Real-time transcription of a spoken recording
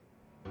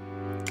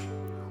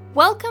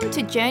Welcome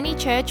to Journey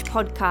Church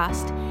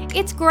Podcast.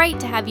 It's great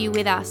to have you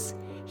with us.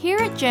 Here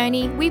at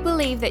Journey, we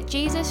believe that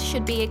Jesus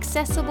should be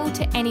accessible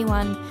to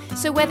anyone.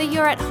 So whether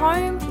you're at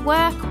home,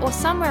 work, or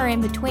somewhere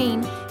in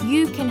between,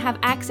 you can have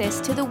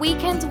access to the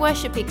weekend's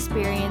worship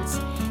experience.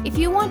 If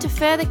you want to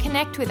further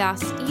connect with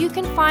us, you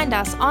can find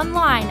us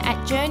online at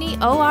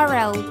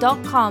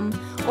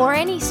journeyorl.com or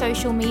any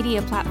social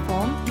media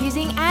platform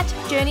using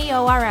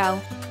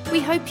 @journeyorl. We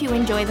hope you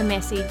enjoy the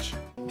message.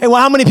 Hey, well,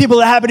 how many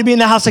people are happy to be in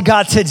the house of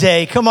God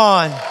today? Come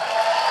on.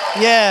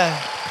 Yeah.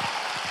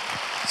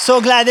 So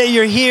glad that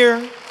you're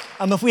here.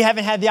 If we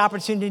haven't had the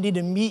opportunity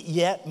to meet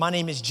yet, my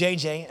name is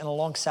JJ, and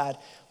alongside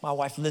my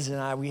wife Liz and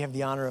I, we have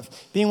the honor of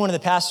being one of the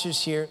pastors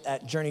here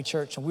at Journey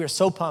Church, and we are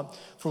so pumped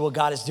for what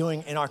God is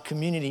doing in our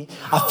community.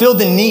 I feel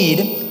the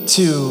need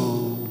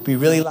to be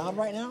really loud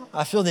right now.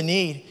 I feel the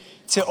need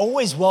to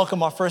always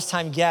welcome our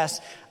first-time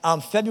guests.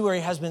 February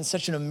has been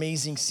such an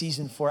amazing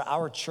season for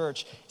our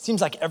church. It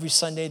seems like every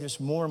Sunday there's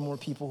more and more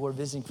people who are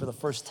visiting for the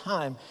first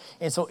time.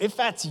 And so if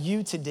that's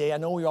you today, I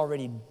know we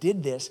already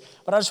did this,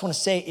 but I just want to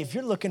say, if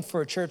you're looking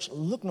for a church,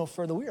 look no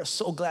further. We are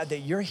so glad that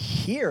you're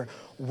here.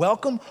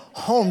 Welcome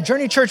home.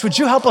 Journey Church, would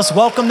you help us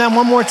welcome them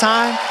one more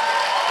time?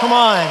 Come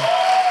on.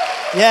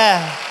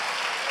 Yeah.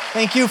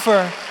 Thank you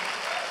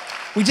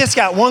we just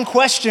got one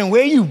question.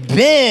 Where you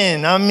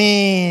been? I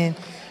mean,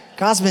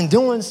 God's been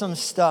doing some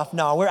stuff.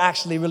 No, we're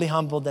actually really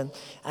humbled and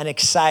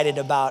excited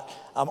about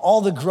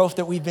all the growth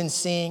that we've been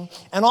seeing,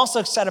 and also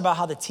excited about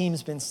how the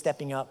team's been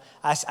stepping up.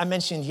 I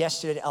mentioned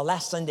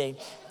last Sunday,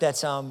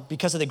 that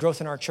because of the growth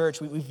in our church,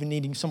 we've been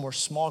needing some more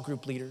small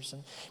group leaders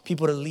and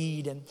people to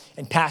lead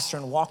and pastor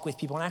and walk with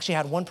people. And I actually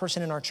had one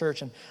person in our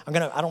church, and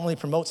I don't really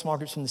promote small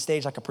groups from the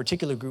stage like a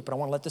particular group, but I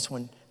want to let this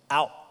one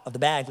out of the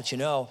bag, let you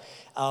know.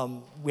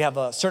 We have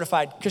a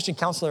certified Christian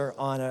counselor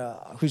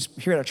who's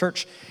here at our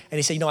church, and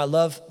he said, I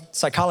love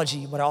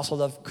psychology, but I also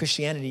love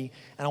Christianity,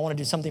 and I want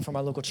to do something for my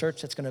local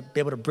church that's going to be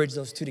able to bridge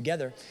those two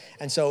together.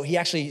 And so he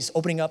actually is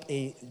opening up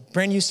a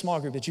brand new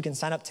small group that you can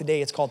sign up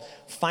today. It's called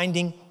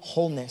Finding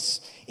Wholeness.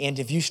 And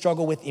if you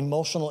struggle with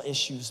emotional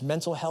issues,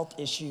 mental health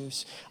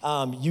issues,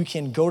 you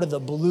can go to the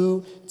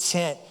blue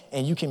tent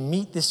and you can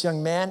meet this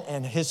young man,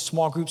 and his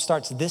small group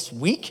starts this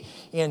week.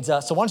 And so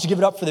why don't you give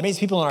it up for the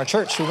amazing people in our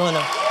church who are willing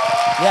to,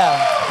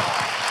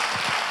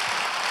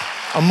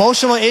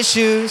 emotional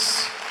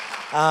issues.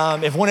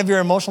 If one of your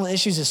emotional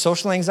issues is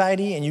social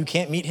anxiety and you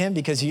can't meet him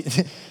because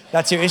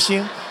that's your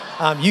issue,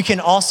 you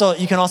can also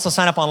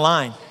sign up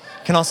online.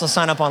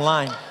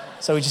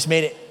 So we just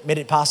made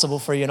it possible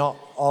for you in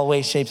all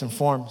ways, shapes, and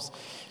forms.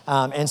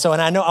 I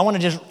want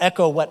to just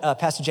echo what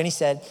Pastor Jenny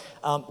said.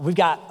 We've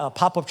got a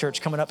pop-up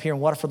church coming up here in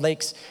Waterford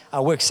Lakes.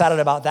 We're excited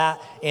about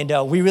that, and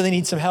we really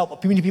need some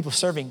help. We need people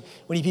serving.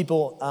 We need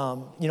people,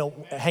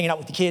 hanging out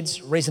with the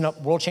kids, raising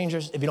up world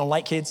changers. If you don't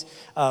like kids,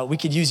 we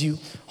could use you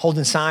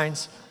holding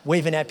signs,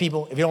 waving at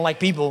people. If you don't like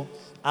people,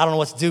 I don't know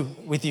what to do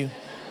with you.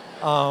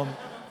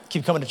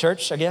 Keep coming to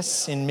church, I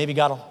guess, and maybe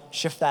God will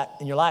shift that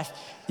in your life.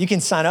 You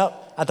can sign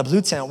up at the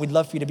Blue Tent. We'd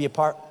love for you to be a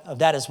part of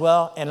that as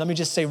well. And let me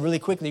just say really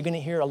quickly, you're going to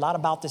hear a lot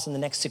about this in the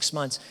next 6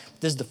 months.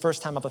 This is the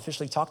first time I've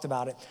officially talked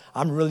about it.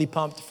 I'm really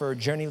pumped for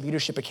Journey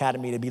Leadership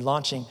Academy to be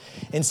launching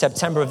in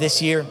September of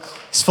this year.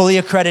 It's fully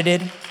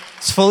accredited.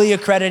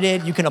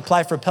 You can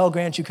apply for Pell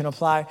Grants. You can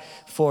apply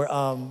for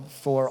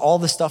all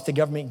the stuff the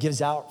government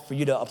gives out for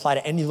you to apply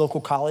to any local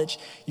college.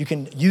 You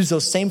can use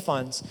those same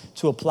funds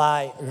to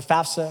apply for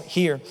FAFSA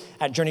here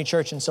at Journey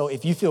Church. And so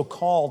if you feel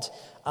called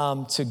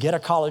to get a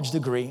college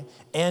degree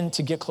and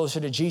to get closer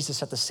to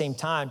Jesus at the same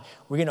time,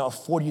 we're going to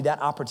afford you that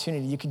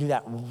opportunity. You can do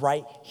that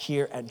right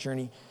here at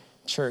Journey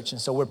Church. And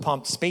so we're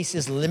pumped. Space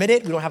is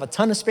limited. We don't have a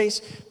ton of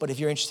space, but if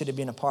you're interested in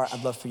being a part,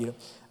 I'd love for you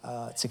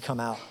to come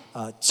out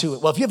to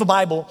it. Well, if you have a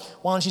Bible,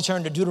 why don't you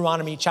turn to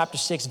Deuteronomy chapter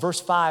 6,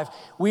 verse 5.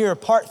 We are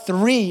part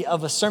 3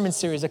 of a sermon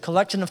series, a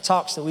collection of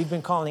talks that we've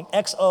been calling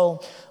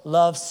XO,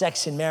 Love,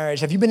 Sex, and Marriage.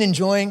 Have you been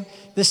enjoying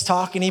this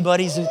talk?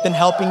 Anybody who's been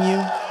helping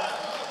you?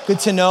 Good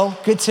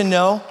to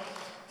know.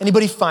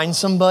 Anybody find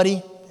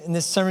somebody in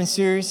this sermon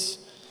series?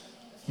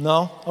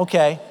 No?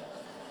 Okay.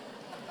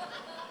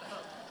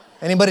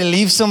 Anybody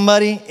leave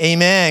somebody?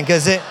 Amen.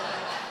 Because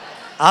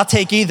I'll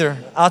take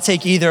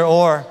either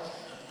or.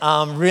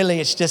 Really,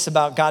 it's just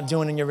about God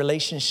doing in your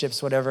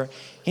relationships whatever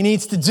he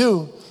needs to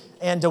do.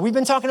 And we've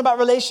been talking about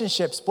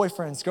relationships,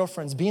 boyfriends,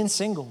 girlfriends, being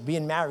single,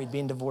 being married,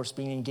 being divorced,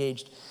 being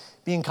engaged,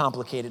 being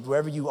complicated,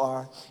 wherever you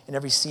are in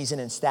every season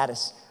and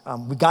status.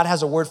 God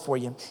has a word for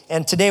you.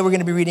 And today we're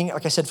going to be reading,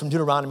 like I said, from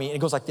Deuteronomy. And it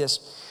goes like this.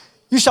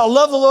 You shall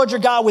love the Lord your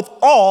God with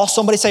all,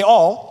 somebody say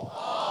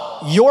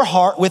all. Your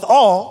heart with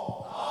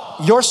all.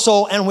 Your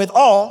soul and with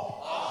all.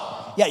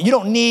 Yeah, you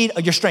don't need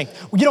your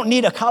strength. You don't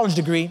need a college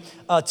degree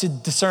to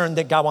discern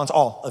that God wants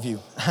all of you.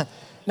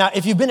 Now,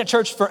 if you've been at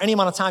church for any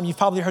amount of time, you've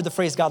probably heard the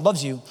phrase God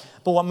loves you.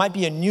 But what might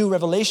be a new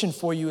revelation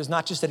for you is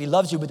not just that he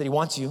loves you, but that he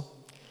wants you.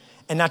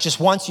 And not just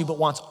wants you, but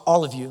wants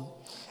all of you.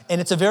 And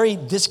it's a very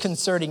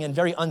disconcerting and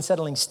very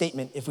unsettling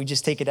statement if we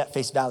just take it at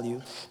face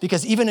value.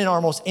 Because even in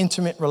our most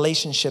intimate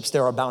relationships,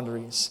 there are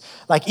boundaries.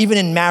 Like even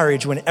in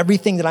marriage, when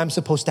everything that I'm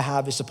supposed to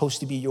have is supposed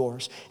to be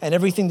yours, and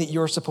everything that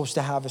you're supposed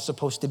to have is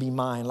supposed to be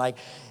mine. Like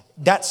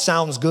that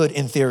sounds good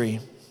in theory.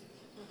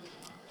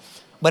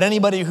 But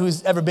anybody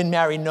who's ever been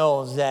married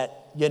knows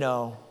that,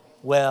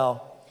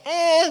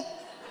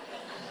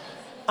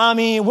 I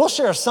mean, we'll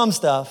share some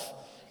stuff,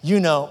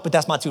 but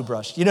that's my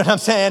toothbrush. You know what I'm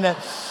saying?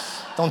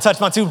 Don't touch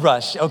my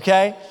toothbrush,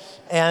 okay?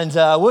 And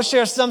we'll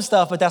share some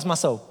stuff, but that's my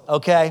soap,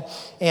 okay?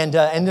 And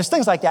there's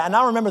things like that. And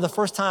I remember the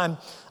first time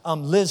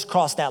Liz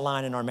crossed that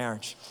line in our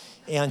marriage.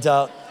 And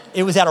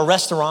it was at a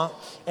restaurant,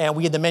 and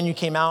the menu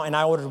came out, and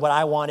I ordered what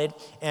I wanted,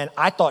 and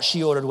I thought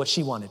she ordered what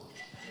she wanted.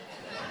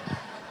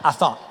 I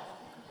thought.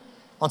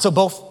 Until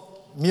both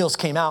meals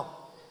came out,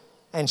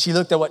 and she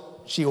looked at what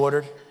she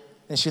ordered,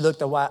 and she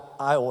looked at what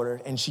I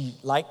ordered, and she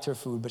liked her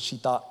food, but she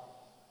thought,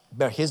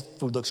 his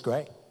food looks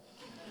great.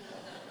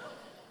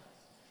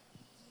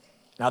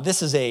 Now,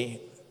 this is a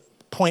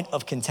point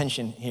of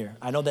contention here.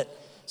 I know that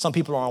some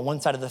people are on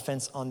one side of the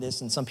fence on this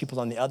and some people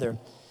on the other,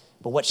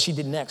 but what she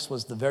did next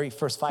was the very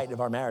first fight of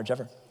our marriage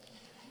ever.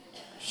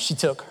 She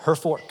took her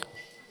fork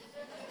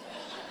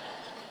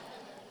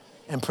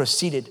and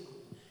proceeded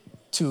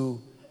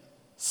to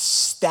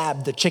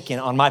stab the chicken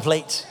on my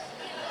plate.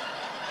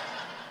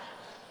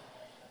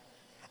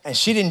 And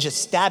she didn't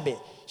just stab it.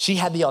 She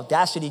had the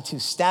audacity to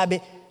stab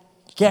it,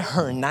 get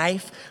her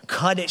knife,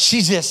 cut it.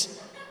 She just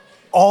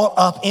all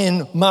up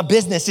in my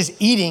business, just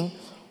eating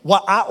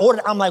what I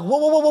ordered. I'm like,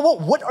 whoa,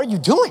 what are you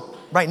doing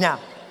right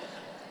now?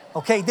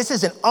 Okay, this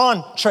is an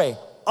entree,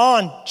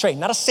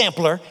 not a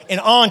sampler, an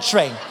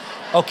entree,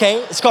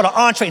 okay? It's called an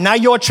entree, not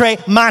your tray,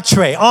 my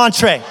tray,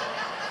 entree.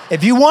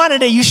 If you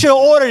wanted it, you should have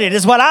ordered it.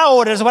 It's what I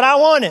ordered, it's what I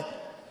wanted.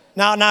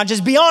 Now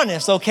just be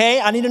honest,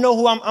 okay? I need to know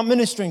who I'm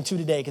ministering to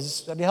today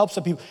because it helps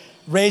some people.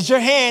 Raise your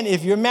hand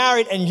if you're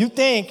married and you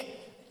think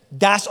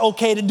that's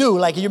okay to do.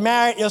 Like you're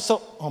married,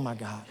 oh my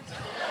God.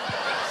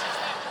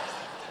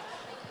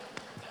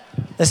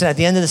 Listen, at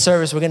the end of the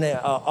service, we're going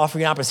to offer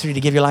you an opportunity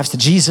to give your lives to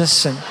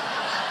Jesus and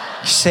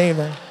save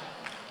them.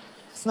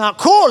 It's not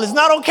cool. It's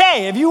not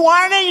okay. If you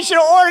wanted it, you should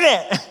have ordered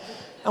it.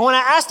 And when I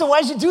asked her,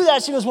 why'd you do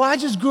that? She goes, well, I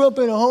just grew up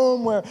in a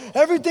home where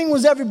everything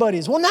was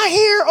everybody's. Well, not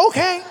here.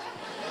 Okay.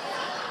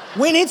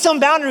 We need some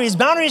boundaries.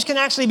 Boundaries can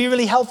actually be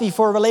really healthy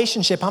for a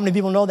relationship. How many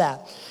people know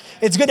that?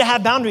 It's good to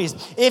have boundaries.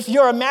 If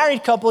you're a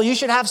married couple, you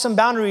should have some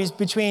boundaries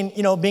between,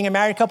 being a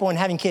married couple and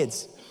having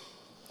kids.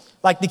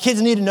 Like the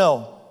kids need to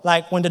know.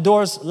 Like when the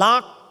door's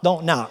locked,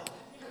 don't knock.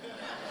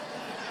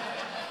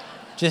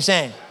 Just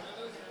saying.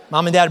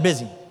 Mom and dad are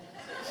busy.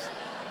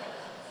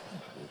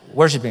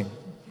 Worshiping.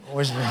 You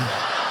need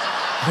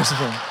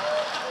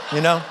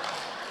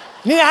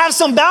to have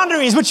some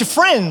boundaries with your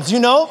friends,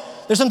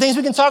 There's some things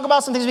we can talk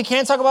about, some things we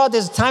can't talk about.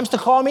 There's times to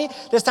call me.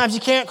 There's times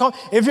you can't call.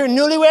 If you're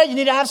newlywed, you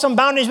need to have some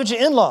boundaries with your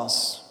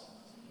in-laws.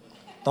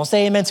 Don't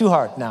say amen too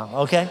hard now,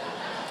 okay?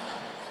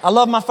 I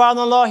love my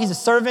father-in-law. He's a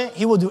servant.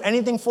 He will do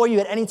anything for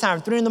you at any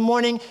time. 3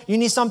 a.m, you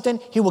need something,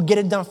 he will get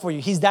it done for you.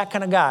 He's that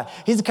kind of guy.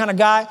 He's the kind of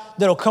guy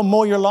that'll come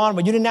mow your lawn,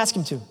 but you didn't ask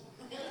him to.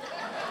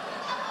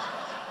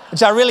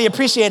 Which I really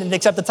appreciated,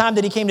 except the time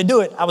that he came to do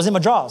it, I was in my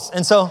drawers.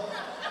 And so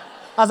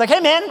I was like, hey,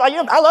 man,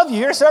 I love you.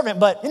 You're a servant,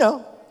 but,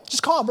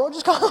 just call, bro.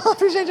 Just call. I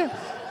appreciate you.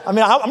 I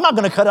mean, I'm not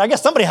going to cut it. I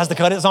guess somebody has to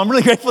cut it, so I'm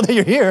really grateful that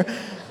you're here.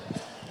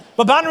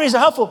 But boundaries are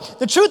helpful.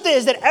 The truth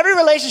is that every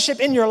relationship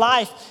in your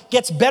life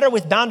gets better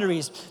with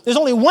boundaries. There's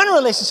only one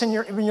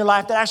relationship in your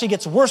life that actually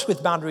gets worse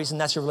with boundaries, and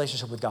that's your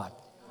relationship with God.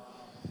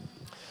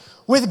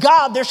 With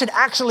God, there should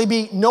actually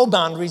be no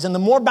boundaries, and the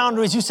more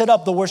boundaries you set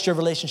up, the worse your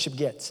relationship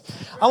gets.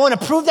 I want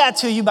to prove that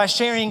to you by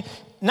sharing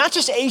not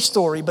just a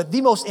story, but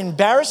the most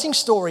embarrassing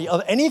story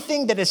of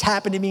anything that has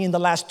happened to me in the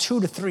last 2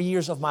 to 3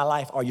 years of my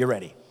life. Are you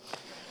ready?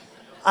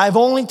 I've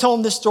only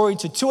told this story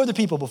to 2 other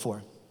people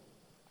before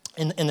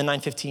in the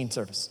 9:15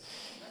 service.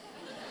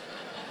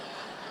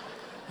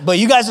 But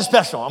you guys are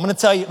special. I'm going to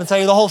tell you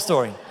the whole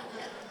story,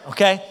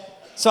 okay?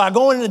 So I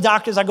go into the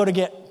doctor's, I go to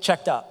get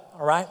checked up,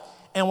 all right?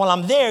 And while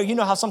I'm there, you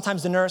know how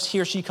sometimes the nurse, he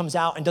or she comes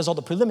out and does all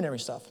the preliminary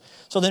stuff.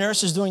 So the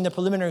nurse is doing the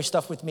preliminary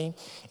stuff with me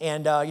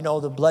and,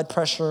 the blood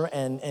pressure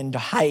and the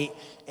height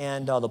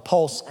and the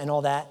pulse and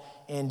all that.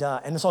 And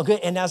it's all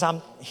good. And as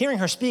I'm hearing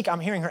her speak, I'm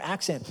hearing her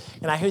accent.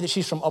 And I hear that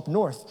she's from up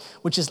north,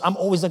 which is, I'm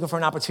always looking for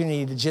an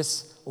opportunity to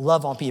just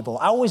love on people.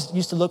 I always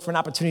used to look for an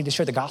opportunity to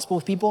share the gospel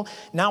with people.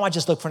 Now I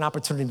just look for an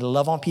opportunity to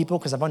love on people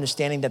because I'm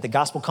understanding that the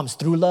gospel comes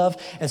through love.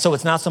 And so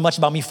it's not so much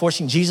about me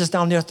forcing Jesus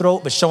down their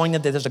throat, but showing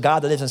them that there's a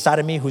God that lives inside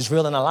of me who's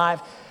real and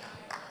alive.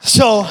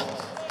 So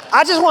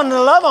I just wanted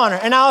to love on her.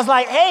 And I was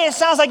like, hey, it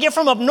sounds like you're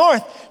from up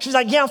north. She's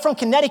like, yeah, I'm from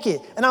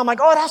Connecticut. And I'm like,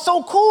 oh, that's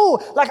so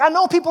cool. Like, I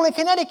know people in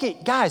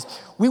Connecticut. Guys,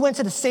 we went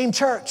to the same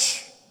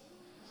church.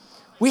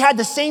 We had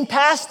the same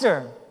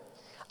pastor.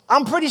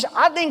 I'm pretty sure,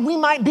 I think we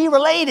might be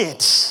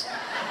related.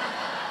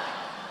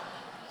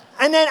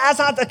 And then as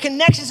the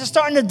connections are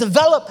starting to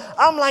develop,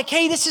 I'm like,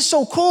 hey, this is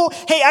so cool.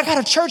 Hey, I got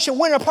a church in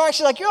Winter Park.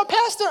 She's like, you're a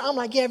pastor? I'm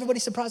like, yeah,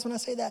 everybody's surprised when I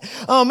say that.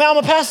 Man, I'm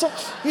a pastor.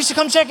 You should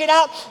come check it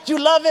out. Do you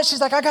love it? She's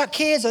like, I got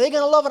kids. Are they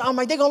going to love it? I'm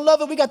like, they're going to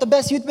love it. We got the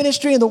best youth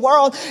ministry in the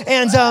world.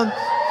 And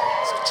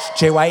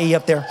JYE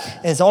up there.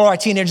 And so all our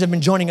teenagers have been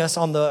joining us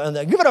on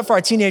the, give it up for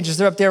our teenagers.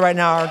 They're up there right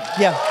now.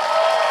 Yeah.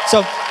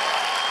 So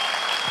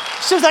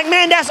she was like,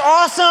 man, that's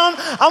awesome.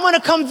 I'm going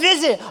to come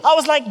visit. I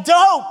was like,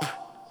 dope.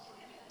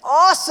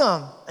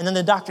 Awesome. And then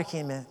the doctor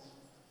came in.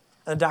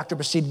 And the doctor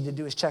proceeded to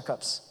do his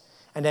checkups.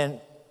 And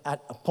then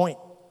at a point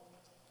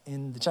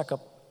in the checkup,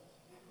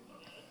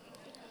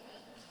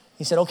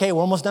 he said, okay,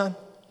 we're almost done.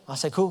 I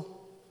said, cool.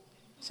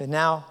 He said,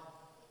 now,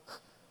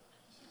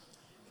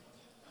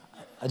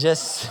 I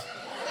just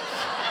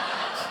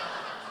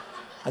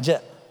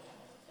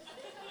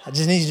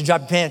need you to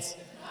drop your pants.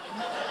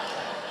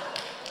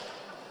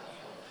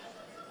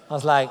 I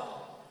was like,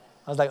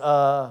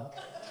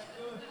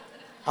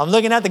 I'm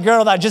looking at the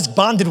girl that I just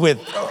bonded with,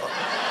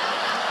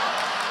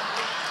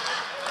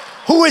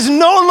 who is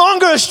no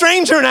longer a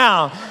stranger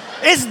now.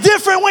 It's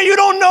different when you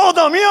don't know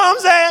them, you know what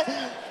I'm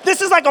saying?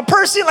 This is like a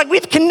person, like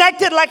we've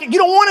connected, like you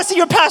don't want to see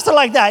your pastor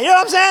like that, you know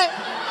what I'm saying?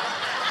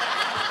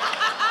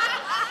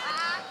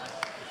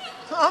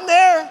 I'm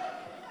there,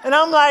 and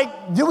I'm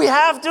like, do we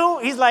have to?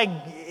 He's like,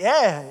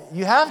 yeah,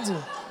 you have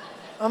to.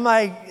 I'm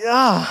like,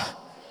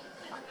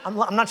 I'm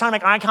not trying to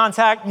make eye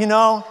contact, you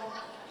know?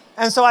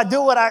 And so I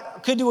do what I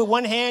could do with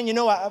one hand, you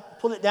know, I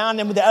pull it down,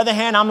 and with the other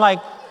hand, I'm like,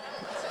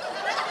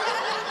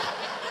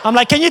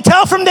 can you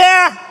tell from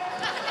there?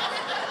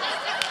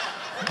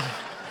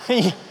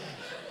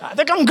 I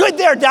think I'm good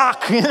there,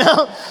 doc, you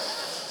know?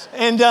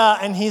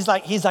 And he's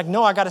like,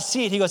 no, I got to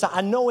see it. He goes,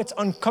 I know it's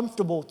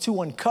uncomfortable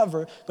to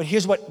uncover, but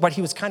here's what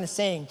he was kind of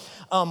saying.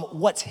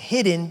 What's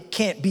hidden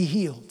can't be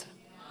healed.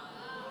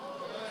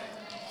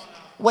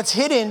 What's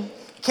hidden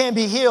can't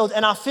be healed.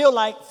 And I feel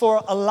like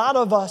for a lot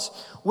of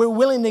us, we're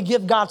willing to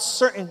give God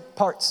certain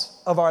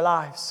parts of our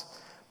lives.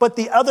 But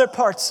the other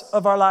parts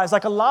of our lives,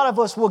 like a lot of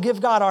us will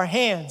give God our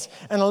hands,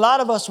 and a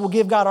lot of us will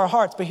give God our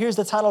hearts. But here's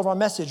the title of our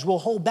message: we'll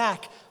hold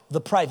back the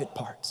private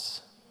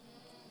parts.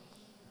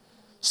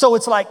 So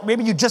it's like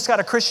maybe you just got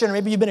a Christian, or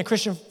maybe you've been a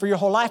Christian for your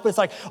whole life, but it's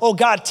like, oh,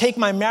 God, take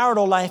my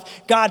marital life.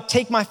 God,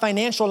 take my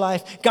financial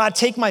life. God,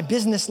 take my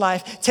business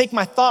life. Take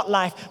my thought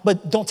life,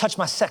 but don't touch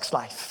my sex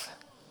life.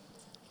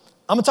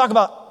 I'm going to talk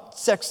about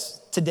sex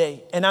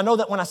today. And I know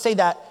that when I say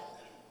that,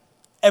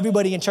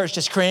 everybody in church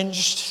just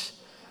cringed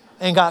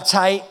and got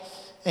tight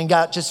and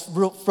got just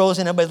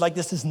frozen. Everybody's like,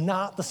 this is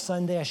not the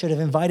Sunday I should have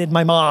invited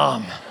my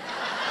mom.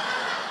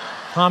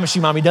 Promise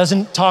you, Mommy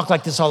doesn't talk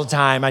like this all the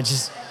time.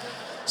 It's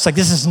like,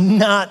 this is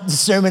not the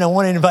sermon I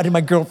wanted to invite my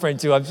girlfriend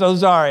to. I'm so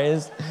sorry.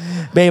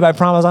 Babe, I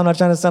promise I'm not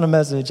trying to send a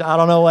message. I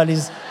don't know what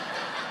he's...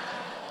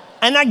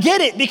 And I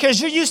get it,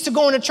 because you're used to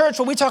going to church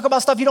where we talk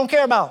about stuff you don't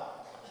care about.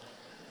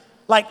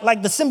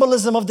 Like the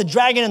symbolism of the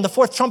dragon and the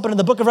fourth trumpet in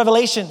the book of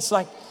Revelations.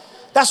 Like,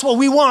 that's what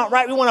we want,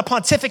 right? We want to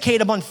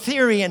pontificate upon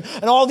theory and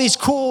all these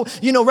cool,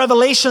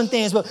 revelation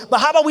things. But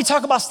how about we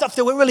talk about stuff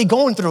that we're really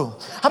going through?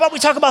 How about we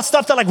talk about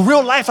stuff that like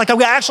real life, like that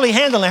we're actually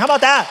handling? How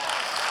about that?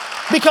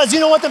 Because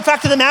you know what the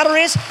fact of the matter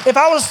is? If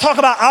I was to talk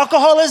about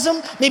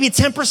alcoholism, maybe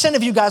 10%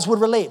 of you guys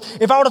would relate.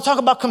 If I were to talk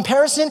about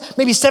comparison,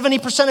 maybe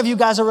 70% of you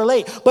guys will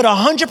relate. But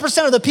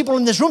 100% of the people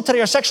in this room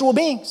today are sexual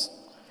beings.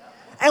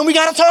 And we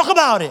got to talk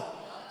about it.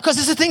 Because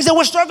it's the things that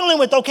we're struggling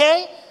with,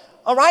 okay?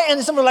 All right?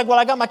 And somebody's like, well,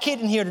 I got my kid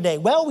in here today.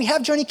 Well, we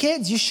have Journey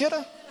kids. You should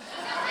have.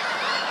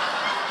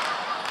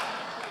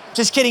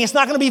 Just kidding. It's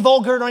not going to be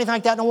vulgar or anything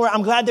like that. Don't worry.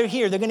 I'm glad they're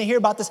here. They're going to hear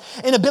about this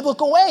in a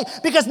biblical way,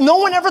 because no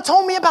one ever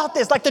told me about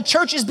this. Like, the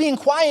church is being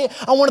quiet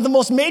on one of the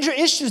most major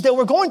issues that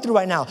we're going through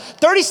right now.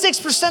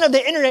 36% of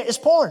the internet is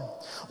porn.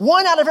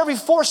 1 out of every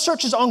 4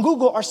 searches on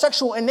Google are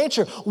sexual in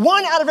nature.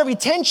 1 out of every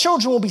 10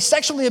 children will be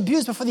sexually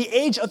abused before the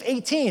age of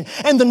 18.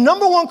 And the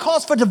number 1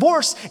 cause for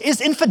divorce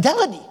is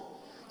infidelity.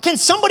 Can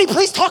somebody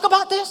please talk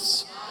about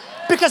this?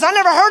 Because I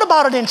never heard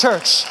about it in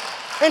church.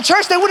 In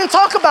church, they wouldn't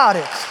talk about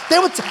it.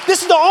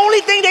 This is the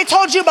only thing they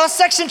told you about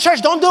sex in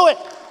church. Don't do it.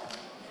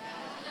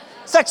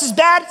 Sex is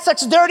bad.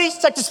 Sex is dirty.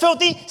 Sex is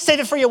filthy. Save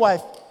it for your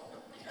wife.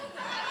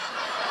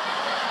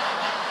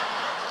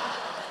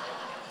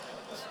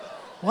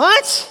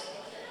 What?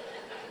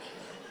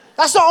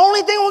 That's the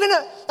only thing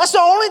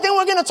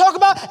we're gonna talk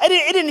about. And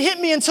it didn't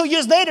hit me until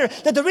years later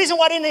that the reason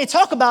why they didn't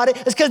talk about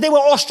it is because they were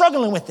all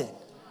struggling with it.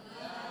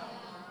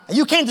 And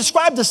you can't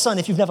describe the sun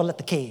if you've never left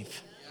the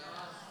cave.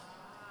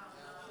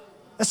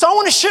 And so I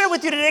want to share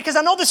with you today, because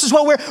I know this is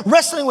what we're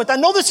wrestling with. I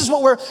know this is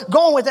what we're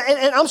going with.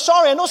 And I'm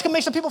sorry, I know it's going to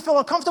make some people feel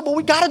uncomfortable.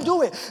 We got to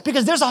do it,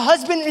 because there's a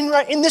husband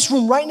in this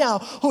room right now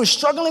who is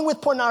struggling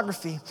with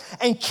pornography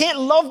and can't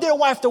love their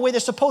wife the way they're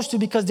supposed to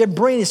because their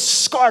brain is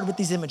scarred with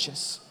these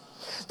images.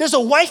 There's a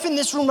wife in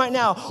this room right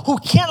now who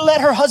can't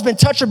let her husband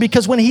touch her,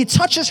 because when he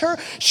touches her,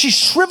 she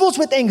shrivels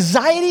with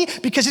anxiety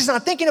because she's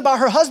not thinking about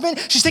her husband.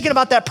 She's thinking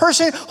about that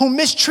person who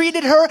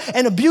mistreated her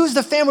and abused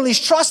the family's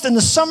trust in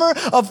the summer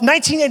of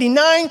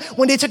 1989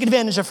 when they took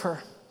advantage of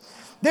her.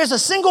 There's a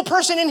single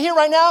person in here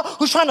right now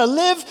who's trying to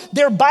live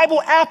their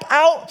Bible app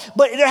out,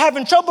 but they're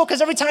having trouble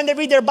because every time they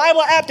read their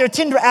Bible app, their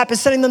Tinder app is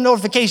sending them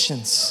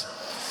notifications.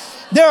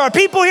 There are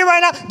people here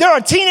right now, there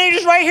are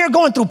teenagers right here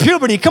going through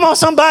puberty. Come on,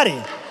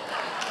 somebody.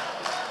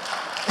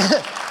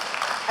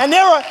 And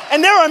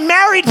there are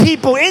married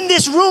people in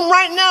this room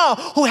right now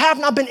who have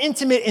not been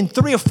intimate in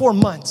 3 or 4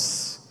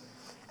 months.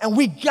 And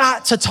we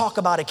got to talk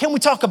about it. Can we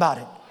talk about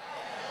it?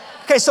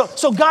 Okay,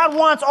 so God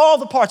wants all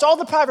the parts, all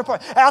the private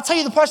parts. And I'll tell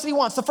you the parts that he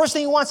wants. The first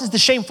thing he wants is the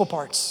shameful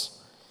parts.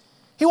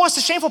 He wants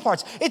the shameful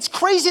parts. It's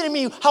crazy to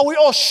me how we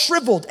all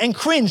shriveled and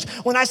cringed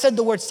when I said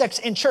the word sex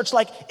in church.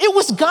 Like, it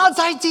was God's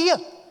idea.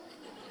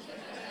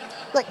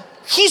 Like,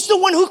 he's the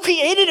one who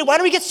created it. Why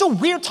do we get so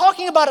weird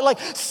talking about it? Like,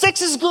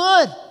 sex is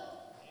good.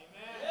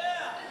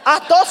 I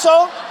thought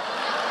so.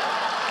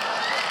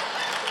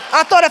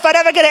 I thought if I'd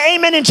ever get an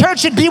amen in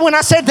church, it'd be when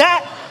I said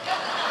that.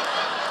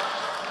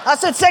 I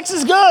said sex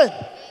is good.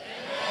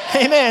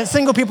 Amen.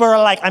 Single people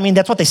are like, I mean,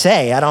 that's what they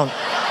say.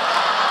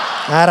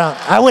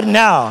 I wouldn't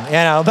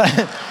know, but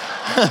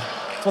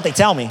that's what they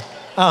tell me.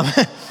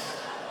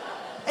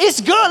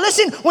 It's good.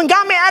 Listen, when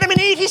God made Adam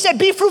and Eve, he said,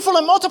 be fruitful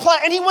and multiply,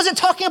 and he wasn't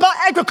talking about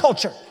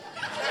agriculture.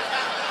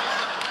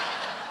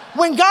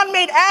 When God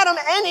made Adam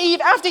and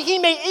Eve, after he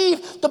made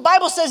Eve, the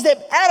Bible says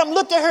that Adam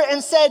looked at her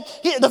and said,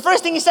 the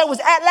first thing he said was,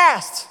 at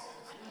last.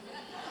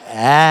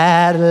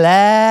 At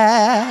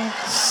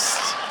last.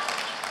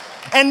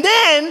 And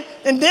then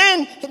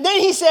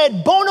he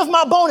said, bone of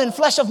my bone and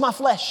flesh of my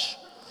flesh.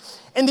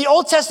 In the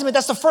Old Testament,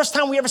 that's the first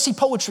time we ever see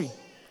poetry.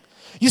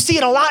 You see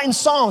it a lot in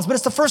Psalms, but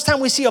it's the first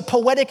time we see a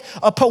poetic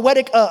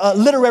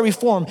literary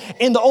form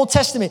in the Old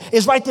Testament.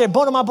 It's right there,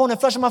 bone of my bone and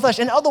flesh of my flesh.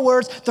 In other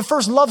words, the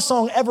first love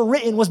song ever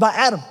written was by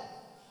Adam.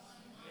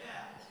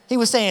 He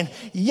was saying,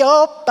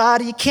 your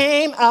body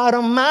came out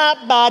of my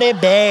body,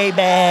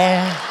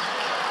 baby.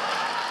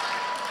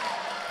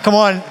 Come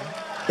on,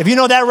 if you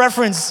know that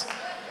reference,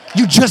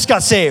 you just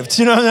got saved.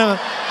 You know what I mean?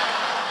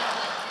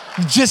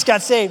 You just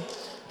got saved.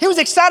 He was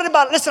excited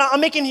about it. Listen,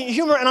 I'm making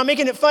humor and I'm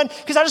making it fun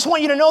because I just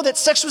want you to know that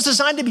sex was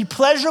designed to be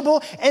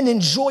pleasurable and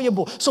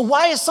enjoyable. So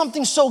why is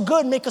something so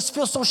good make us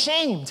feel so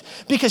shamed?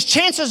 Because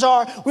chances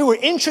are we were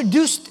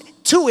introduced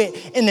to it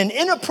in an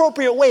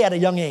inappropriate way at a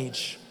young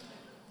age.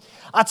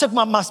 I took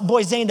my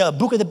boy Zane to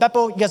Buca de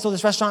Beppo. You guys know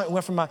this restaurant? We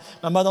went for my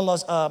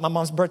mother-in-law's, my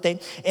mom's birthday.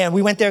 And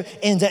we went there,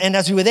 and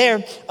as we were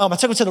there, I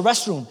took him to the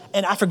restroom.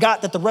 And I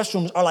forgot that the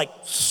restrooms are like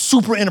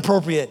super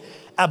inappropriate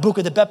at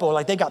Buca de Beppo.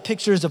 Like they got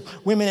pictures of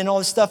women and all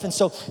this stuff. And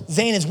so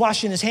Zane is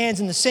washing his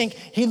hands in the sink.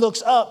 He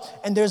looks up,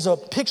 and there's a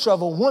picture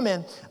of a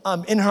woman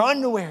in her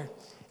underwear.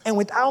 And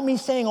without me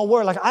saying a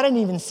word, like I didn't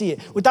even see it.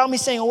 Without me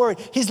saying a word,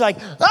 he's like,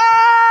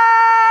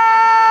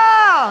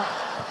 ah!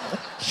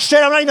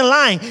 Straight, I'm not even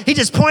lying. He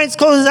just points,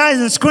 closes his eyes,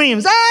 and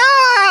screams,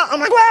 ah! I'm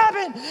like, what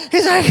happened?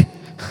 He's like,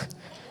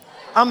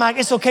 I'm like,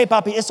 it's okay,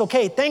 Papi, it's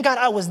okay. Thank God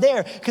I was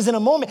there, because in a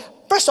moment,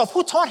 first off,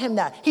 who taught him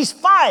that? He's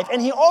 5, and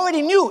he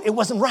already knew it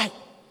wasn't right.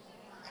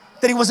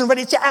 That he wasn't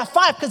ready to at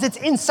 5, because it's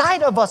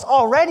inside of us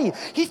already.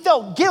 He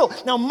felt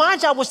guilt. Now, my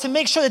job was to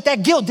make sure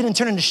that guilt didn't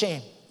turn into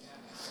shame.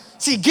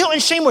 See, guilt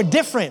and shame were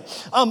different.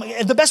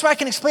 The best way I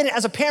can explain it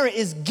as a parent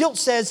is guilt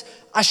says,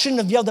 I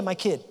shouldn't have yelled at my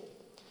kid.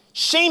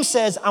 Shame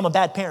says, I'm a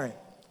bad parent.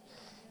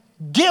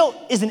 Guilt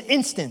is an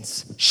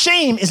instance.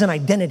 Shame is an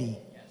identity.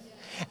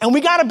 And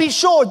we got to be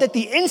sure that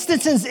the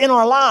instances in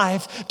our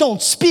life don't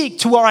speak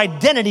to our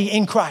identity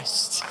in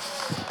Christ.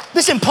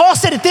 Listen, Paul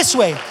said it this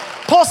way.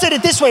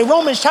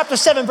 Romans chapter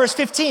 7, verse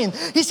 15.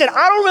 He said,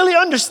 I don't really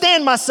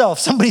understand myself.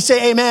 Somebody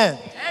say amen.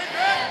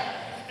 Amen.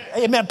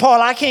 Amen. Paul,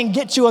 I can't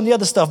get you on the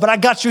other stuff, but I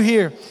got you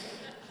here.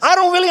 I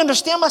don't really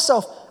understand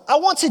myself. I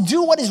want to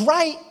do what is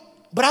right,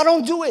 but I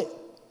don't do it.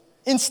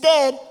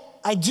 Instead,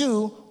 I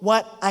do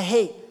what I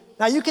hate.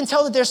 Now, you can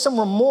tell that there's some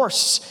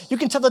remorse. You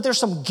can tell that there's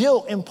some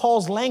guilt in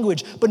Paul's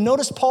language. But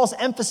notice Paul's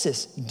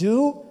emphasis.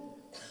 Do.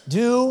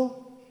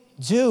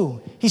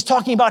 He's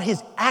talking about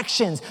his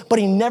actions, but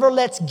he never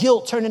lets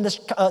guilt turn into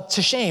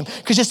to shame.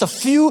 Because just a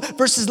few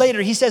verses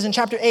later, he says in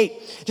chapter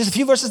 8, just a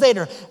few verses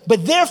later,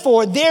 but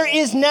therefore there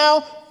is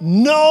now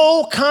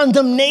no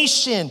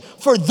condemnation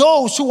for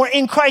those who are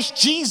in Christ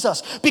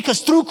Jesus.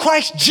 Because through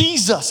Christ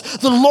Jesus,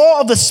 the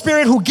law of the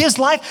Spirit who gives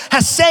life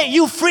has set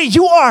you free.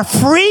 You are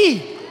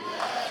free.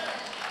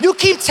 You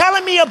keep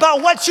telling me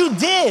about what you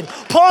did.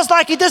 Paul's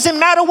like, it doesn't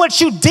matter what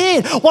you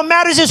did. What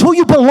matters is who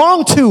you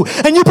belong to.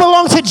 And you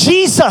belong to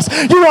Jesus.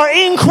 You are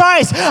in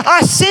Christ.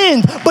 I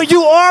sinned, but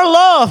you are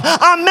loved.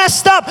 I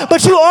messed up,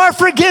 but you are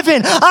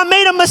forgiven. I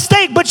made a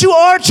mistake, but you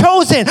are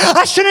chosen.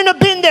 I shouldn't have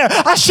been there.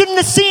 I shouldn't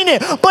have seen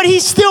it, but he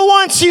still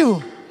wants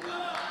you.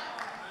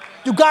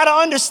 You got to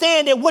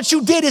understand that what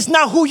you did is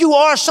not who you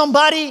are,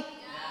 somebody.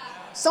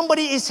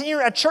 Somebody is here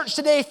at church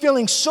today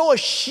feeling so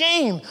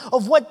ashamed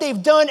of what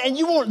they've done, and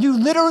you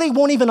literally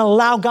won't even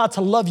allow God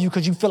to love you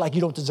because you feel like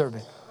you don't deserve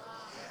it.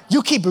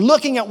 You keep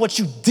looking at what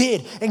you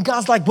did, and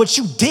God's like, what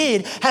you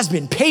did has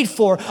been paid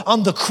for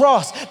on the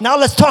cross. Now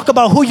let's talk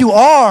about who you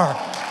are.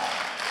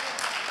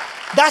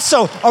 That's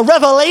a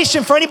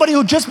revelation for anybody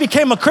who just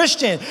became a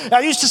Christian.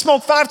 I used to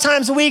smoke 5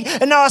 times a week,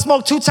 and now I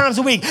smoke 2 times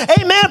a week.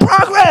 Amen,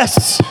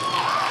 progress.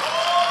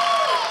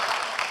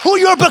 Who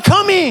you're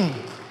becoming.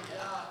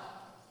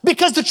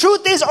 Because the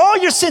truth is, all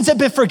your sins have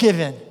been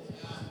forgiven.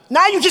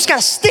 Now you just got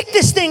to stick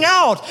this thing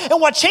out. And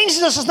what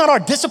changes us is not our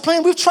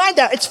discipline. We've tried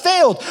that. It's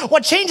failed.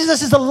 What changes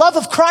us is the love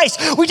of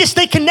Christ. We just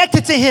stay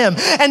connected to him.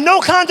 And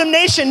no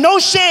condemnation, no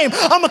shame.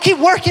 I'm going to keep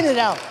working it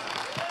out.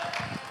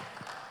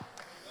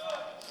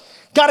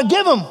 Got to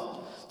give him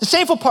the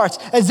shameful parts.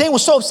 And Zane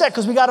was so upset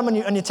because we got him a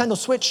Nintendo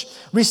Switch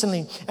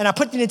recently. And I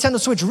put the Nintendo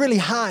Switch really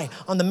high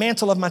on the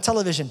mantle of my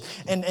television.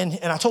 And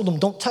I told him,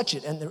 don't touch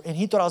it. And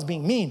he thought I was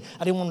being mean.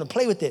 I didn't want him to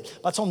play with it.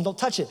 But I told him, don't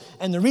touch it.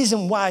 And the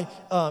reason why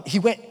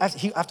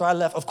after I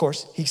left, of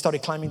course, he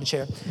started climbing the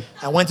chair.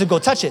 I went to go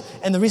touch it.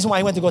 And the reason why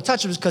he went to go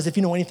touch it was because if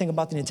you know anything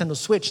about the Nintendo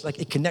Switch, like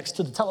it connects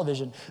to the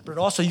television, but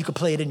also you could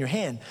play it in your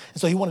hand. And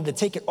so he wanted to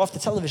take it off the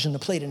television to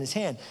play it in his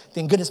hand.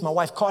 Thank goodness my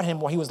wife caught him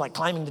while he was like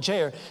climbing the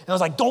chair. And I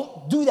was like,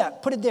 don't do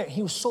that. Put it there.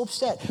 He was so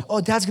upset. Oh,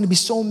 Dad's going to be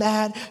so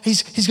mad.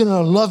 He's going to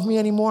love me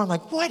anymore. I'm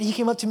like, what? He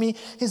came up to me.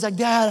 He's like,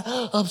 Dad,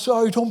 I'm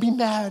sorry. Don't be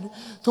mad.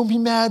 Don't be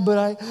mad,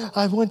 but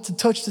I went to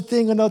touch the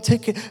thing and I'll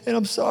take it and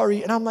I'm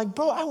sorry. And I'm like,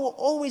 bro, I will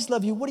always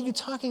love you. What are you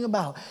talking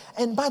about?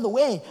 And by the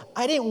way,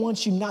 I didn't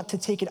want you not to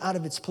take it out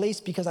of its place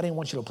because I didn't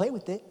want you to play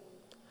with it.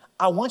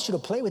 I want you to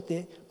play with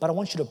it, but I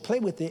want you to play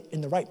with it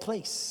in the right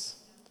place.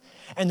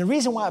 And the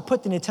reason why I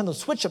put the Nintendo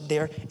Switch up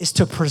there is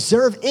to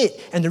preserve it.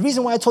 And the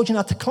reason why I told you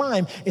not to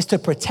climb is to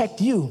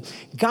protect you.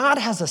 God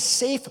has a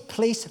safe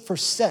place for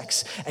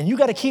sex. And you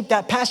got to keep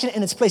that passion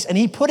in its place. And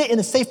he put it in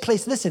a safe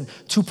place, listen,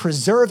 to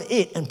preserve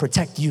it and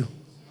protect you.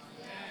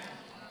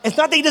 It's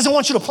not that he doesn't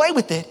want you to play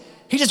with it.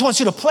 He just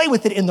wants you to play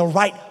with it in the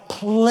right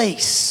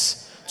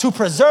place. To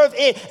preserve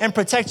it and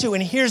protect you.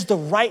 And here's the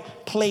right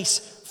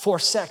place for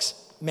sex,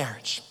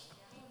 marriage.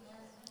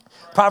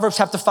 Proverbs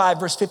chapter 5,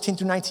 verse 15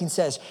 through 19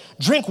 says,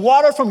 drink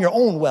water from your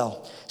own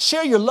well.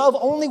 Share your love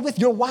only with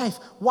your wife.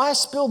 Why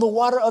spill the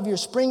water of your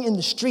spring in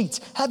the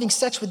streets, having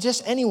sex with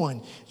just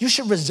anyone? You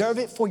should reserve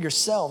it for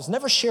yourselves.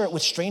 Never share it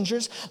with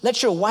strangers.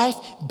 Let your wife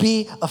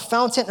be a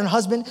fountain and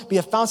husband be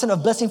a fountain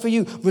of blessing for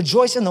you.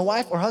 Rejoice in the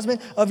wife or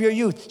husband of your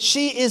youth.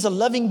 She is a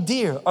loving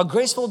deer, a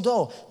graceful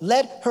doe.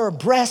 Let her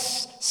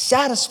breasts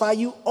satisfy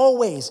you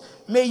always.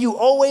 May you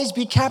always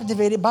be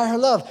captivated by her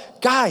love.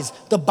 Guys,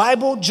 the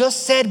Bible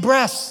just said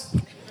breasts.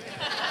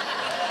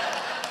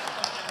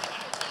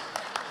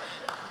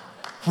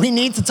 We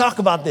need to talk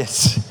about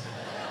this.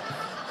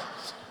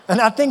 And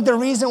I think the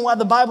reason why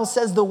the Bible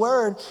says the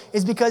word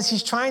is because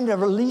he's trying to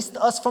release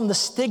us from the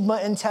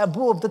stigma and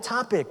taboo of the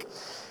topic.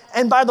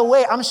 And by the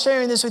way, I'm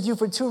sharing this with you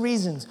for 2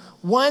 reasons.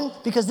 One,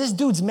 because this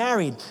dude's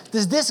married.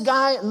 Does this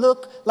guy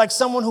look like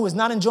someone who is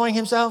not enjoying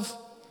himself?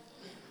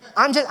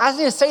 I need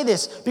to say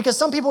this because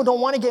some people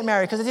don't want to get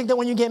married because they think that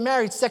when you get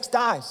married, sex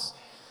dies,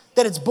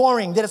 that it's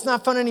boring, that it's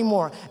not fun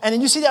anymore. And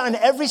then you see that in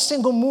every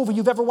single movie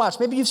you've ever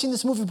watched. Maybe you've seen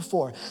this movie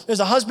before. There's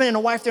a husband and a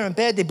wife, they're in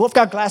bed. They both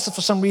got glasses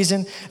for some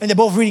reason, and they're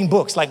both reading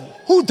books. Like,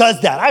 who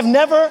does that? I've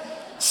never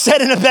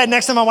sat in a bed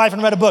next to my wife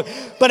and read a book.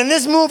 But in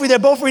this movie, they're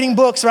both reading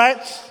books, right?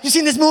 You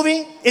seen this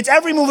movie? It's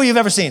every movie you've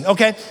ever seen,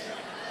 okay?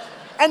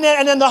 And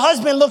then the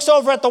husband looks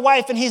over at the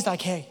wife, and he's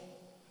like, hey,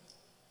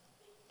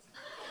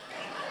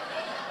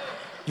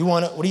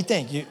 what do you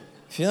think? You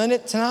feeling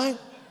it tonight?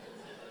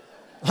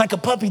 Like a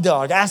puppy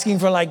dog asking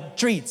for like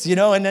treats, you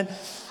know? And then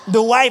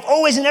the wife,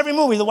 always in every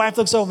movie, the wife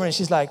looks over and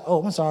she's like,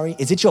 oh, I'm sorry.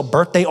 Is it your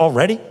birthday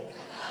already?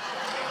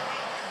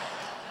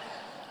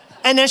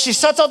 And then she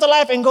shuts off the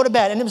light and go to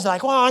bed. And it was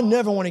like, well, I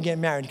never want to get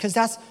married because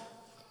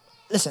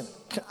listen,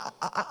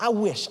 I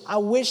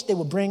wish they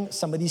would bring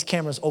some of these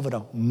cameras over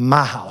to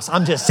my house.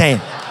 I'm just saying.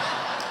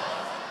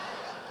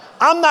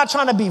 I'm not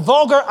trying to be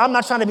vulgar. I'm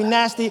not trying to be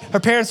nasty. Her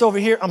parents over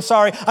here, I'm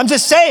sorry. I'm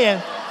just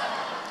saying,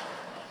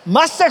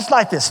 my sex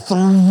life is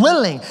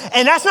thrilling.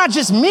 And that's not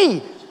just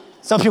me.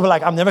 Some people are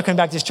like, I'm never coming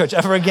back to this church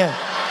ever again.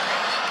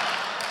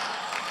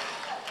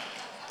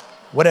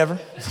 Whatever.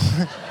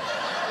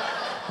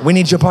 We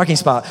need your parking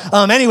spot.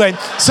 Anyway,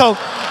 so.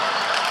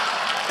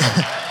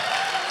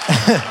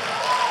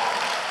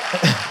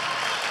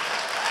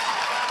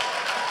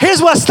 Here's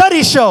what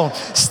studies show.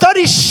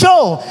 Studies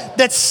show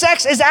that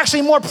sex is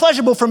actually more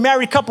pleasurable for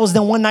married couples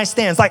than one-night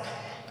stands. Like,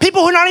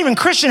 people who are not even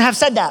Christian have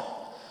said that.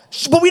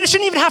 But we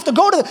shouldn't even have to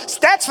go to the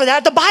stats for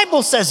that. The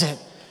Bible says it.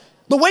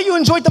 The way you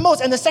enjoy it the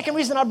most. And the second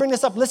reason I bring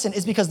this up, listen,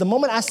 is because the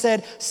moment I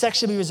said sex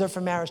should be reserved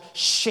for marriage,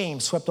 shame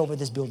swept over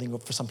this building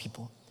for some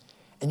people.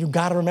 And you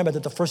got to remember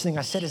that the first thing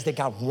I said is that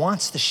God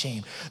wants the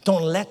shame.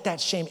 Don't let that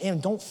shame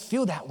in. Don't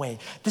feel that way.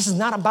 This is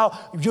not about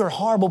you're a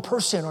horrible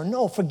person or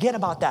no, forget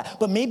about that.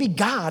 But maybe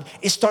God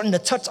is starting to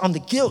touch on the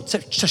guilt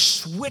to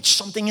switch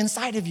something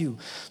inside of you.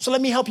 So let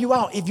me help you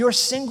out. If you're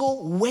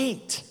single,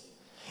 wait.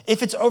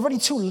 If it's already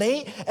too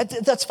late,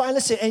 that's fine.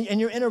 Listen, and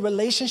you're in a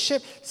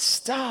relationship,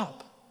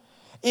 stop.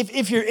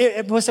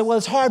 We'll say, well,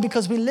 it's hard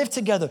because we live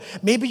together.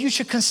 Maybe you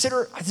should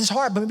consider, this is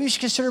hard, but maybe you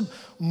should consider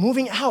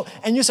moving out.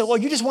 And you say, well,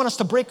 you just want us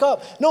to break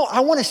up. No,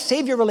 I want to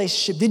save your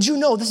relationship. Did you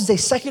know, this is a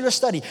secular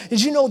study,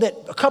 did you know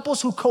that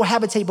couples who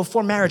cohabitate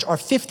before marriage are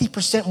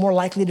 50% more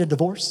likely to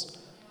divorce?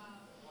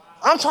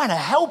 I'm trying to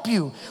help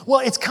you.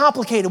 Well, it's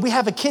complicated. We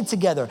have a kid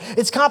together.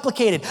 It's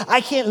complicated. I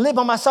can't live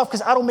by myself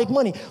because I don't make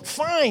money.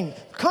 Fine.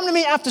 Come to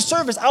me after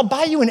service. I'll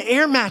buy you an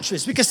air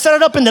mattress. We can set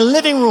it up in the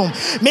living room.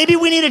 Maybe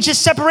we need to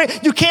just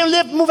separate. You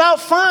can't move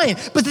out, fine.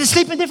 But they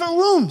sleep in different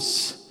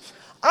rooms.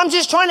 I'm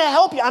just trying to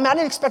help you. I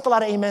didn't expect a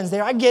lot of amens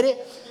there. I get it.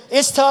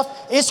 It's tough.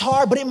 It's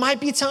hard, but it might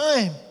be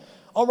time.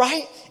 All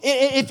right?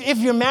 If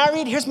you're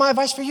married, here's my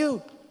advice for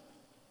you.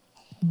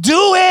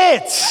 Do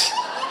it.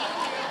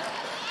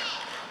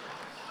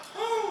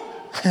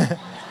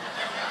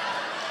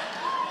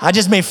 I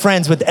just made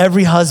friends with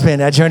every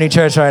husband at Journey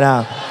Church right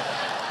now.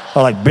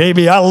 I'm like,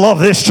 baby, I love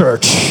this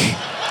church.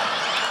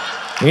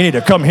 You need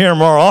to come here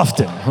more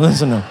often.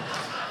 Listen,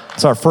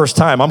 it's our first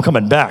time. I'm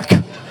coming back.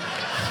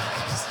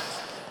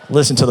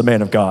 Listen to the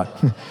man of God.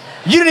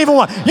 You didn't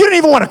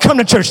even want to come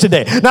to church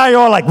today. Now you're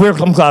all like,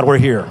 I'm glad we're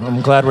here.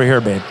 I'm glad we're here,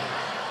 babe.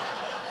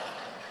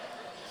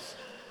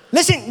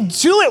 Listen,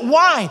 do it.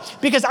 Why?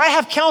 Because I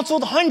have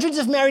counseled hundreds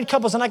of married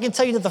couples, and I can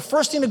tell you that the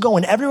first thing to go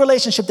in every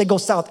relationship that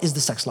goes south is the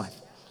sex life.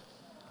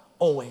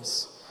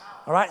 Always.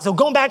 All right? So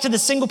going back to the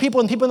single people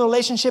and people in the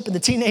relationship and the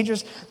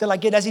teenagers, they're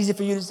like, yeah, that's easy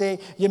for you to say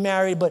you're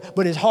married,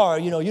 but it's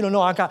hard. You don't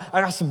know I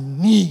got some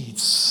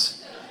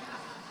needs.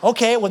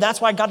 Okay, well,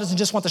 that's why God doesn't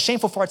just want the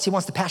shameful parts. He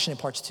wants the passionate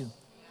parts too.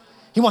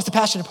 He wants the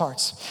passionate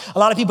parts. A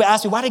lot of people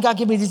ask me, why did God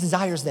give me these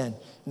desires then?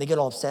 And they get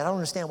all upset. I don't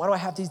understand. Why do I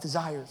have these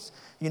desires?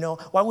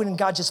 Why wouldn't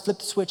God just flip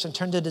the switch and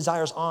turn the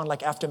desires on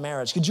like after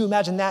marriage? Could you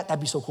imagine that?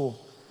 That'd be so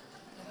cool.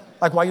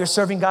 Like while you're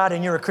serving God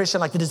and you're a Christian,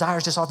 like the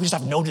desire's just off. You just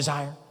have no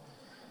desire.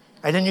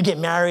 And then you get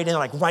married and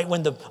like right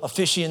when the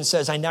officiant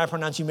says, I now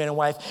pronounce you man and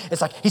wife,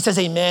 it's like he says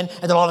amen.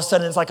 And then all of a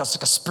sudden it's like a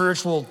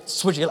spiritual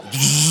switch. You're like,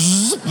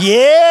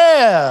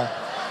 yeah.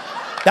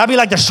 That'd be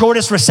like the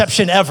shortest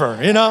reception ever,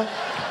 But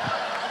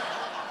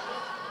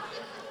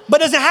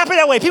it doesn't happen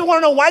that way. People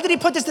want to know, why did he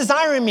put this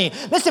desire in me?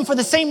 Listen, for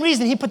the same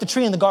reason he put the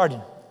tree in the garden.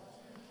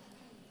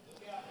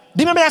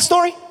 Do you remember that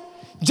story?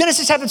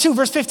 Genesis chapter 2,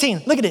 verse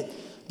 15. Look at it.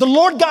 The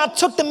Lord God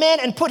took the man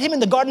and put him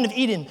in the Garden of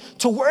Eden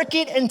to work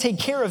it and take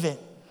care of it.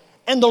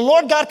 And the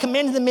Lord God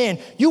commanded the man,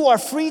 you are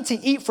free to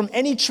eat from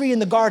any tree in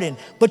the garden,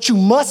 but you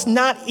must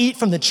not eat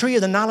from the tree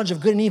of the knowledge of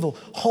good and evil.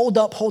 Hold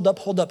up.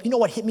 You know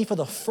what hit me for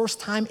the first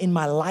time in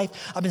my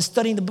life? I've been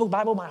studying the book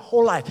Bible my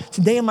whole life.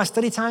 Today in my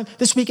study time,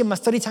 this week in my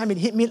study time, it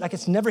hit me like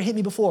it's never hit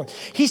me before.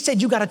 He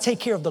said, you got to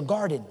take care of the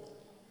garden.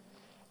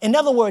 In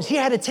other words, he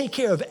had to take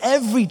care of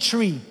every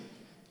tree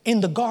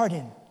in the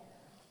garden.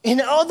 In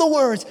other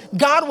words,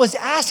 God was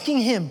asking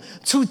him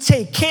to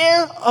take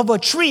care of a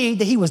tree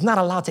that he was not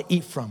allowed to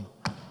eat from.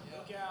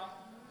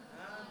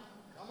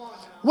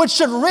 Which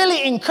should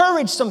really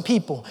encourage some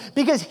people,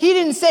 because he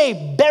didn't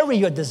say bury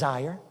your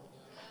desire.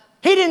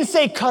 He didn't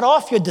say cut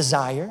off your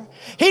desire.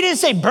 He didn't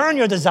say burn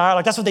your desire.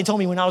 Like that's what they told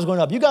me when I was growing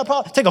up. You got a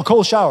problem? Take a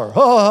cold shower.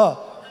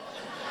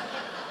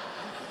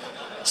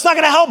 It's not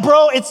going to help,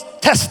 bro. It's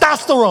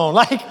testosterone.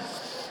 Like,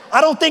 I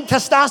don't think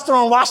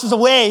testosterone washes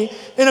away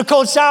in a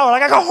cold shower.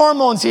 Like, I got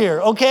hormones here,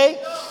 okay?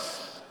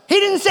 He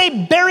didn't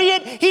say bury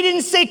it. He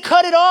didn't say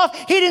cut it off.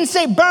 He didn't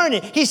say burn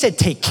it. He said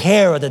take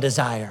care of the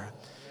desire.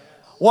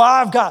 Well,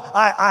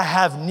 I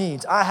have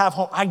needs.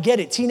 I get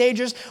it.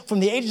 Teenagers, from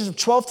the ages of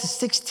 12 to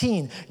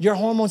 16, your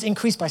hormones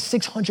increase by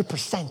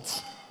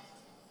 600%.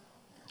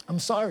 I'm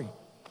sorry.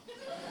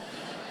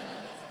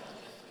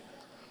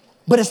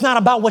 But it's not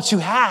about what you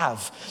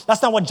have.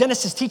 That's not what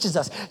Genesis teaches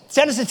us.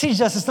 Genesis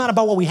teaches us it's not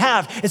about what we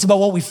have. It's about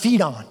what we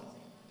feed on.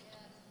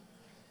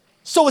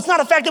 So it's not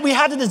a fact that we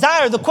have the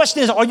desire. The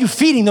question is, are you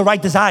feeding the right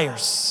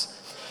desires?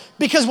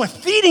 Because when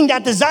feeding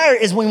that desire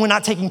is when we're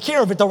not taking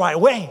care of it the right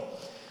way.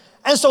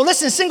 And so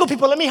listen, single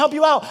people, let me help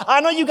you out.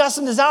 I know you got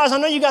some desires. I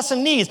know you got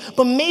some needs.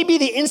 But maybe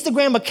the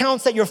Instagram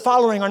accounts that you're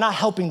following are not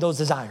helping those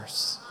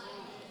desires.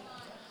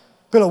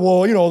 Be like,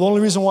 well, the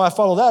only reason why I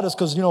follow that is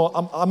because,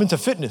 I'm into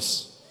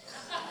fitness.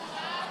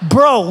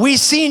 Bro, we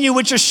seen you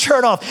with your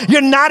shirt off.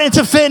 You're not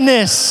into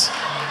fitness.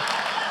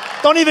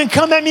 Don't even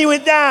come at me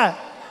with that.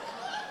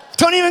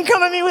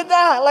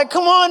 Like,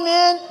 come on,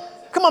 man.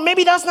 Come on,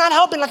 maybe that's not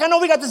helping. Like, I know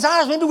we got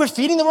desires. Maybe we're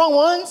feeding the wrong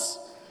ones.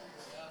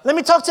 Let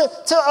me talk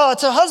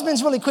to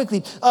husbands really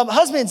quickly.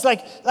 Husbands,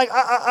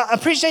 I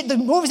appreciate the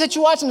movies that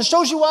you watch and the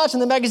shows you watch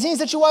and the magazines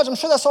that you watch. I'm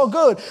sure that's all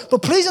good.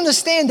 But please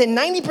understand that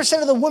 90%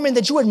 of the women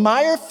that you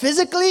admire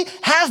physically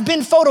have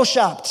been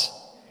photoshopped.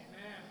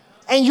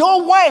 And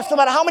your wife, no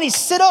matter how many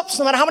sit-ups,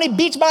 no matter how many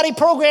beach body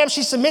programs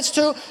she submits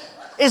to,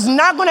 is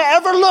not going to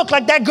ever look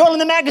like that girl in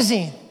the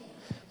magazine.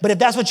 But if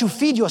that's what you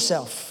feed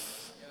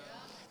yourself,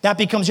 that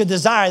becomes your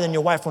desire, then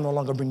your wife will no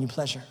longer bring you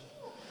pleasure.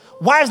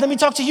 Wives, let me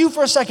talk to you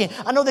for a second.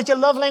 I know that your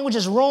love language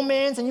is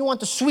romance and you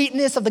want the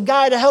sweetness of the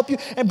guy to help you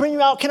and bring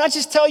you out. Can I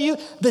just tell you,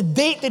 the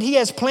date that he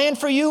has planned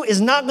for you is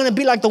not going to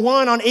be like the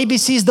one on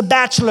ABC's The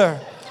Bachelor.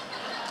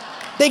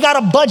 They got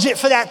a budget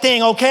for that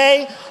thing,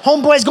 okay?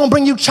 Homeboy's gonna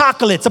bring you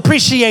chocolates.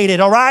 Appreciate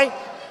it, all right?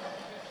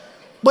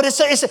 But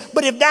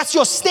but if that's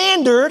your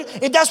standard,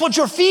 if that's what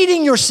you're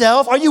feeding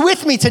yourself, are you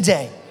with me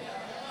today?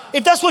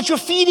 If that's what you're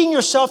feeding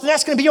yourself, then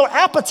that's gonna be your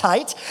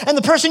appetite, and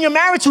the person you're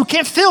married to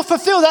can't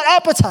fulfill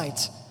that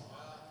appetite.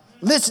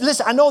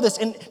 Liz, I know this,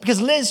 and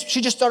because Liz,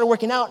 she just started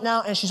working out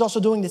now, and she's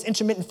also doing this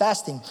intermittent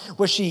fasting,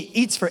 where she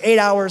eats for 8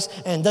 hours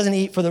and doesn't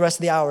eat for the rest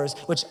of the hours,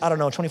 which, I don't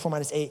know, 24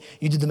 minus 8,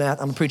 you do the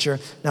math, I'm a preacher,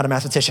 not a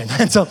mathematician.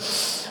 And so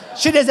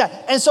she does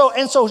that. And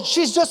so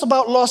she's just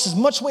about lost as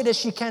much weight as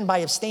she can by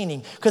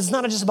abstaining, because it's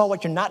not just about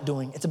what you're not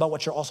doing, it's about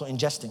what you're also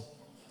ingesting.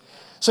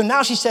 So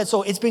now she said,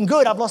 so it's been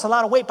good. I've lost a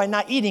lot of weight by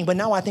not eating, but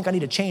now I think I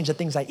need to change the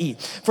things I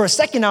eat. For a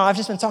second now, I've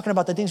just been talking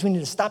about the things we need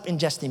to stop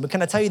ingesting. But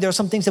can I tell you, there are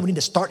some things that we need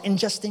to start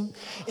ingesting?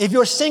 If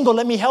you're single,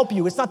 let me help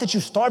you. It's not that you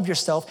starve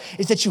yourself.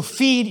 It's that you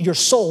feed your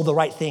soul the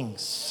right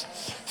things.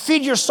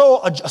 Feed your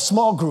soul a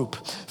small group.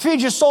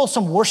 Feed your soul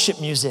some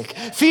worship music.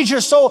 Feed your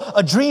soul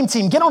a dream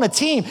team. Get on a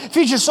team.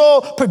 Feed your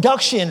soul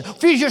production.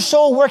 Feed your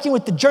soul working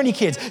with the Journey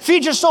Kids.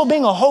 Feed your soul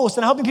being a host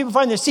and helping people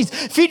find their seats.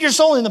 Feed your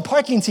soul in the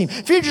parking team.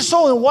 Feed your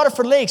soul in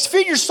Waterford Lakes.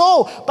 Feed your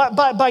soul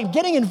by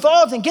getting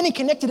involved and getting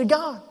connected to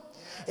God.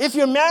 If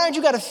you're married,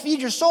 you got to feed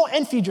your soul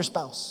and feed your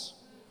spouse.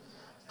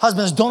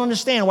 Husbands don't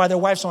understand why their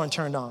wives aren't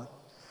turned on.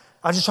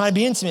 I'm just trying to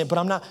be intimate, but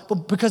I'm not.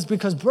 But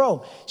because,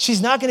 bro,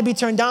 she's not going to be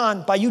turned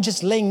on by you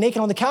just laying naked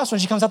on the couch when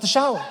she comes out the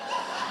shower.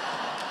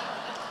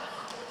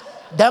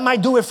 That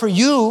might do it for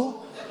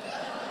you,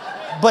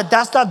 but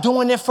that's not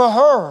doing it for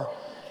her.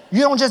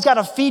 You don't just got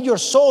to feed your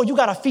soul. You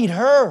got to feed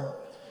her.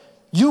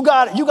 You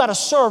got to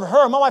serve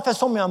her. My wife has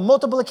told me on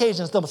multiple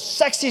occasions, the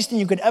sexiest thing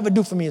you could ever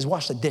do for me is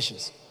wash the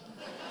dishes.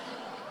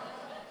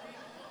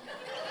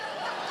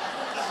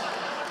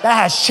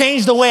 That has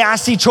changed the way I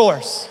see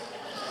chores.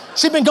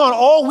 She's been gone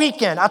all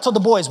weekend. I told the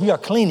boys, we are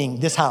cleaning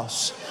this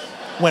house.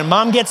 When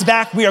mom gets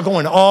back, we are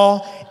going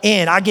all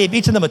in. I gave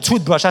each of them a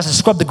toothbrush. I said,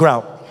 scrub the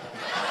grout.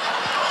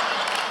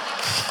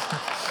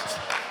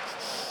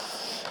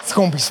 It's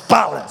going to be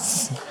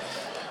spotless.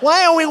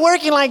 Why are we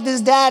working like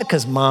this, Dad?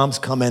 Because mom's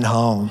coming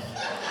home.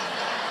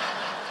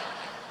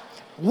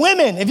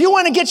 Women, if you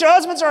want to get your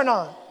husband turned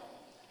on,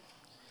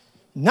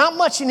 not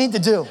much you need to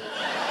do.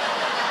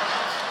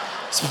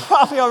 It's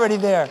probably already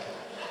there.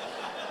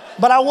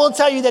 But I will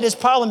tell you that his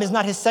problem is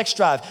not his sex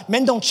drive.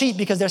 Men don't cheat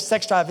because their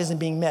sex drive isn't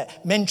being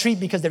met. Men cheat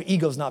because their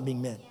ego's not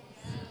being met.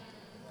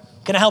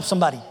 Can I help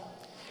somebody?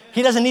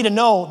 He doesn't need to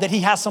know that he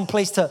has some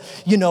place to,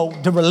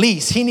 to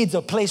release. He needs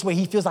a place where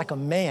he feels like a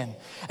man.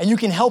 And you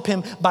can help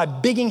him by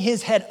bigging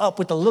his head up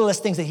with the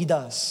littlest things that he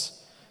does.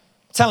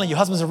 I'm telling you,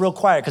 husbands are real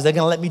quiet because they're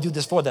going to let me do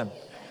this for them.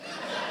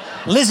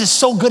 Liz is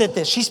so good at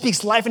this. She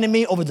speaks life into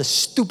me over the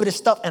stupidest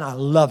stuff, and I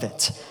love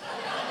it.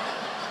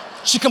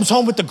 She comes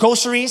home with the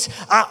groceries.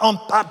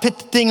 I put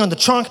the thing on the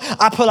trunk.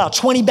 I pull out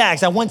 20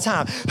 bags at one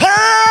time.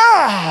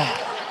 Ah!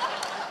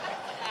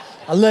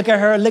 I look at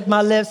her, lick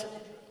my lips.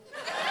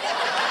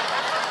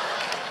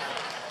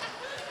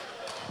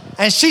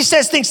 And she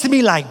says things to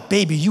me like,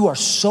 baby, you are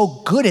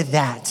so good at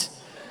that.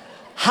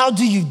 How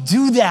do you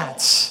do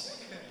that?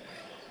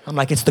 I'm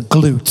like, it's the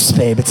glutes,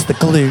 babe. It's the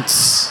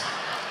glutes.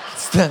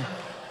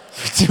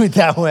 Do it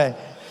that way.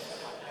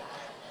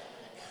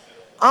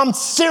 I'm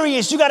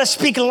serious. You got to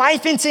speak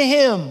life into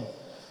him.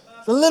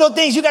 The little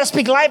things, you got to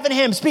speak life into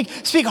him.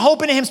 Speak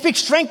hope into him. Speak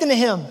strength into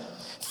him.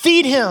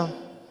 Feed him.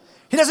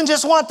 He doesn't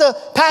just want the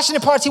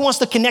passionate parts. He wants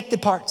the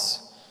connected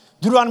parts.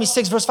 Deuteronomy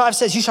 6 verse 5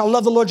 says, you shall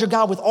love the Lord your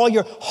God with all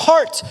your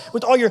heart,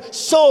 with all your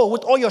soul,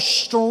 with all your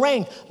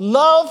strength.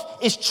 Love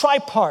is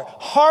tripart.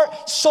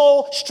 Heart,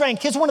 soul,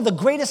 strength. Here's one of the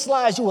greatest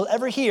lies you will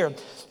ever hear.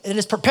 It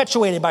is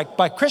perpetuated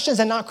by Christians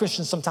and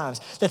non-Christians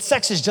sometimes, that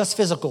sex is just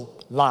physical.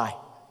 Lie.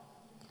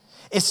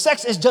 If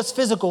sex is just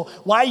physical,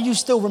 why do you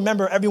still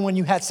remember everyone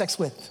you had sex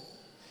with?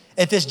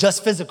 If it's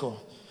just physical.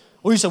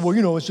 Well, you said,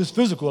 well, it's just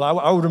physical.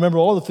 I would remember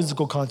all the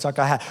physical contact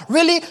I had.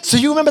 Really? So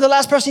you remember the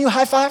last person you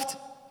high-fived?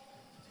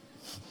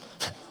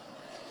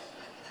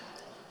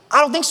 I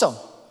don't think so.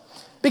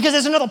 Because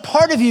there's another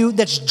part of you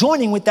that's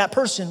joining with that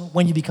person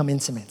when you become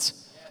intimate.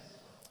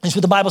 That's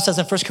what the Bible says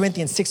in 1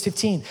 Corinthians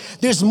 6:15.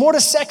 There's more to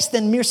sex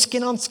than mere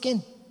skin on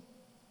skin.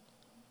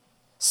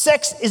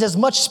 Sex is as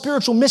much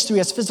spiritual mystery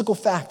as physical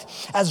fact.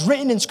 As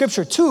written in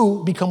Scripture,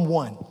 two become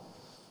one.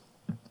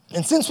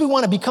 And since we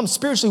want to become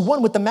spiritually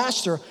one with the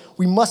Master,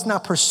 we must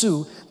not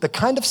pursue the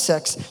kind of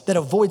sex that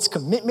avoids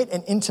commitment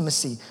and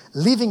intimacy,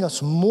 leaving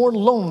us more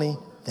lonely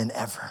than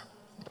ever.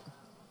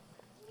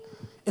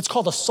 It's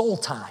called a soul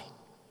tie.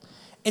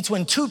 It's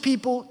when two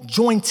people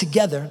join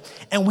together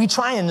and we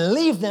try and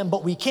leave them,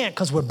 but we can't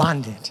because we're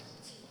bonded.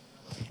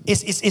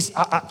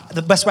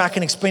 The best way I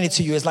can explain it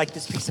to you is like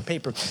this piece of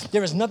paper.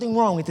 There is nothing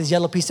wrong with this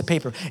yellow piece of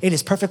paper. It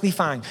is perfectly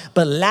fine.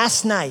 But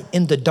last night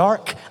in the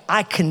dark,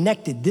 I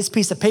connected this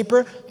piece of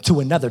paper to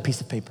another piece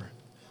of paper.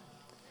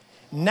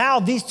 Now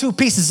these two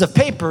pieces of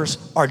papers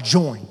are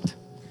joined.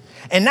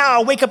 And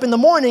now I wake up in the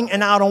morning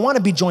and now I don't want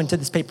to be joined to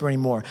this paper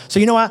anymore. So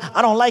you know what?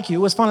 I don't like you.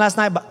 It was fun last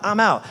night, but I'm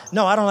out.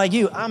 No, I don't like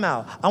you. I'm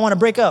out. I want to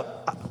break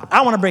up.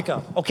 I want to break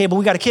up. Okay, but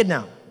we got a kid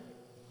now.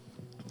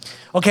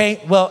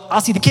 Okay, well,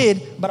 I'll see the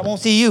kid, but I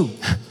won't see you.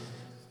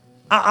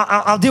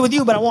 I'll deal with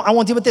you, but I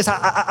won't deal with this.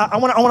 I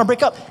want to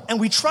break up. And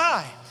we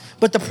try.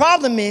 But the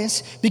problem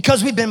is,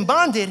 because we've been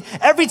bonded,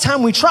 every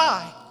time we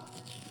try,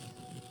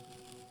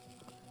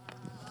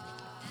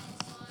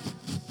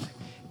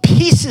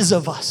 pieces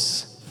of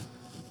us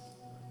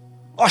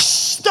are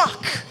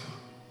stuck.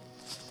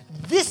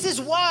 This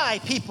is why,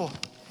 people,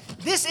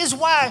 this is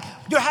why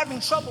you're having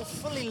trouble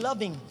fully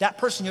loving that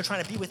person you're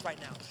trying to be with right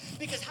now.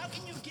 Because how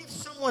can you give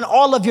someone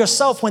all of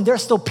yourself when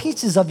there's still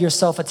pieces of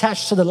yourself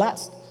attached to the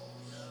last?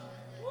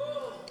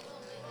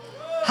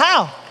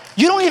 How?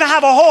 You don't even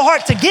have a whole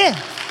heart to give.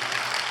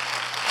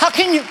 How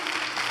can you?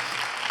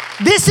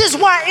 This is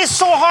why it's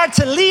so hard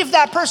to leave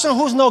that person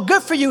who's no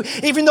good for you,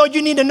 even though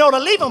you need to know to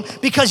leave them,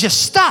 because you're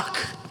stuck.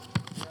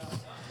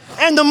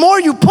 And the more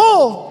you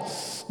pull,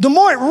 the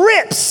more it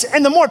rips,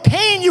 and the more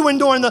pain you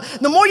endure, and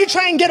the more you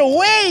try and get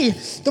away,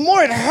 the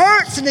more it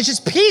hurts, and there's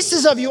just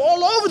pieces of you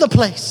all over the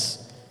place.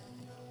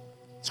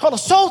 It's called a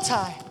soul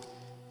tie.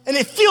 And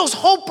it feels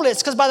hopeless,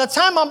 because by the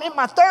time I'm in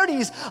my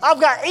 30s,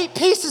 I've got 8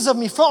 pieces of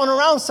me floating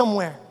around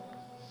somewhere.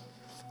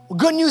 Well,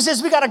 good news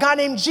is we got a guy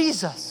named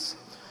Jesus.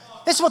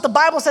 This is what the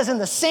Bible says in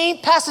the same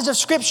passage of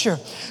Scripture.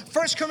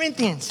 1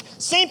 Corinthians,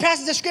 same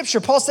passage of Scripture.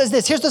 Paul says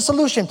this. Here's the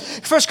solution.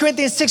 1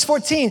 Corinthians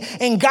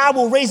 6:14. And God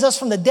will raise us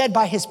from the dead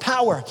by his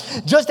power,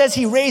 just as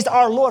he raised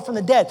our Lord from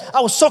the dead. I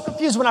was so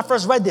confused when I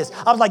first read this.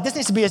 I was like, this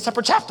needs to be a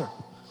separate chapter.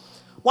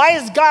 Why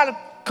is God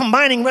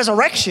combining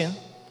resurrection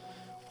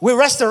with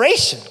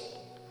restoration?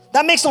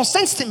 That makes no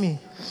sense to me.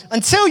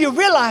 Until you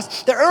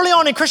realize that early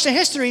on in Christian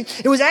history,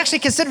 it was actually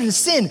considered a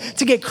sin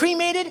to get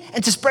cremated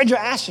and to spread your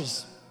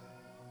ashes.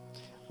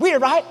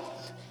 Weird, right?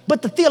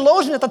 But the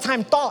theologian at the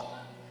time thought,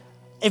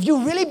 if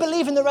you really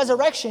believe in the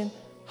resurrection,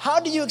 how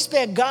do you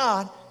expect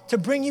God to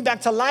bring you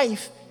back to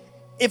life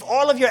if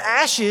all of your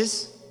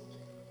ashes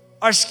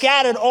are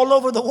scattered all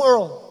over the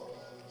world?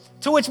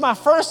 To which my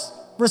first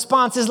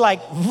response is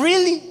like,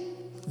 really?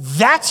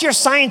 That's your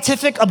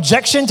scientific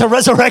objection to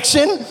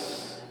resurrection?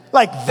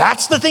 Like,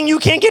 that's the thing you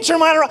can't get your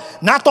mind around?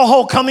 Not the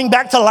whole coming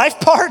back to life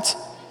part?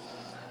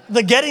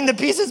 The getting the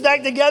pieces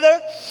back together?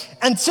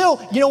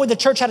 Until, you know when the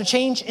church had a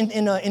change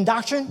in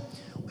doctrine?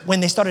 When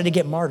they started to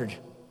get martyred.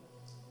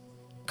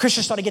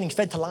 Christians started getting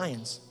fed to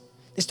lions.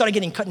 They started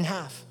getting cut in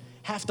half.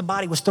 Half the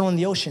body was thrown in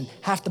the ocean.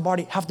 Half the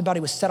body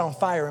was set on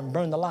fire and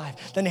burned alive.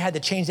 Then they had to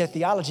change their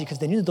theology because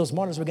they knew that those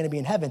martyrs were going to be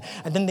in heaven.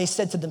 And then they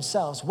said to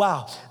themselves,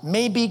 wow,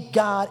 maybe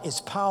God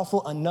is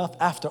powerful enough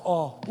after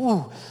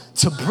all,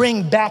 to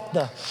bring back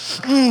that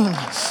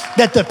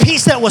the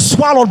piece that was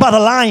swallowed by the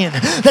lion,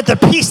 that the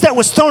piece that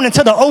was thrown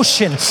into the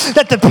ocean,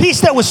 that the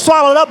piece that was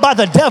swallowed up by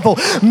the devil.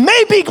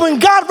 Maybe when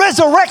God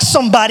resurrects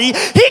somebody,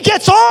 he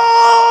gets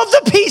all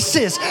the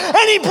pieces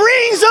and he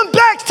brings them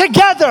back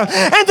together.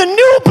 And the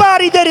new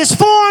body that is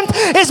formed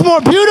is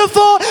more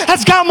beautiful,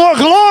 has got more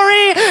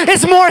glory,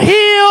 it's more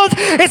healed,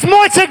 it's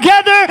more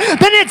together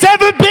than it's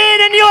ever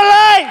been in your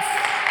life.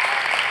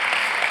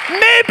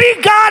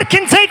 Maybe God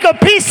can take a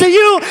piece of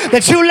you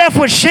that you left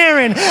with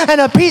Sharon,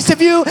 and a piece of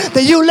you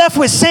that you left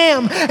with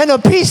Sam, and a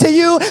piece of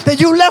you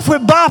that you left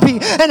with Bobby,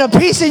 and a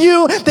piece of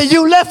you that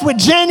you left with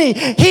Jenny.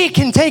 He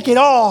can take it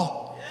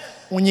all.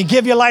 When you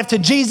give your life to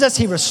Jesus,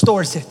 he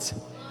restores it.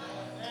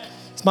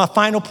 It's my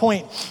final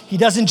point. He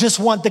doesn't just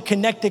want the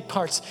connected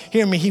parts.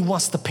 Hear me, he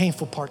wants the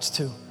painful parts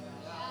too.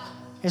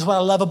 Here's what I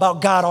love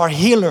about God, our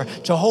healer,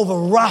 Jehovah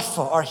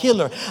Rapha, our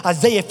healer.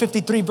 Isaiah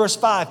 53 verse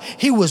 5,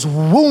 he was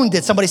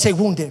wounded. Somebody say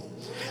wounded.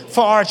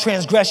 For our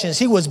transgressions.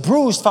 He was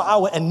bruised for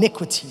our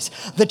iniquities.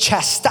 The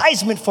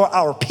chastisement for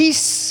our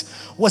peace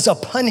was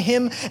upon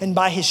him, and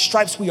by his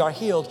stripes we are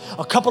healed.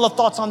 A couple of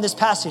thoughts on this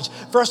passage.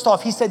 First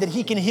off, he said that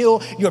he can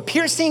heal your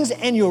piercings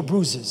and your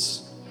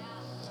bruises.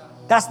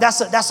 That's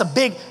the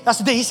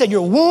thing. He said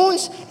your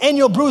wounds and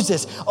your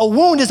bruises. A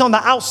wound is on the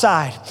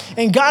outside.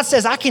 And God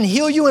says, I can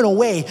heal you in a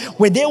way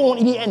where there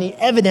won't be any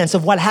evidence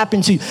of what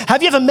happened to you.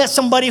 Have you ever met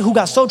somebody who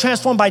got so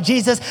transformed by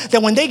Jesus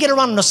that when they get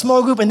around in a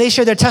small group and they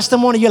share their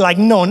testimony, you're like,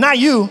 no, not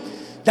you.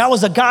 That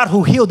was a God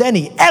who healed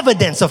any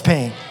evidence of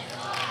pain.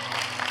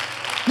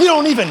 You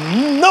don't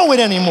even know it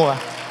anymore.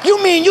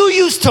 You mean you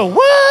used to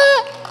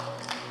what?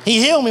 He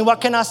healed me.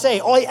 What can I say?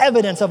 All the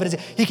evidence of it is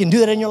he can do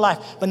that in your life.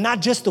 But not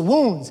just the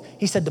wounds.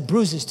 He said the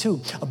bruises too.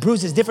 A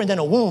bruise is different than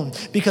a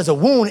wound because a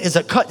wound is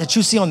a cut that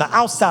you see on the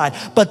outside,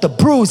 but the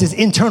bruise is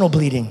internal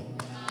bleeding.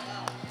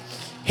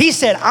 He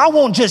said, I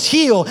won't just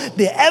heal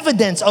the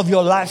evidence of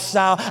your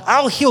lifestyle.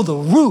 I'll heal the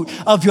root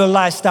of your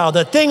lifestyle.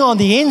 The thing on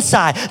the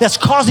inside that's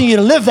causing you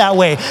to live that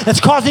way, that's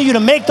causing you to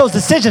make those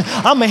decisions.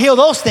 I'm going to heal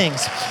those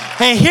things.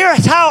 And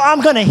here's how I'm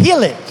going to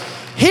heal it.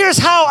 Here's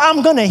how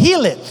I'm going to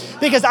heal it.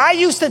 Because I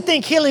used to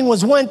think healing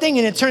was one thing,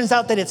 and it turns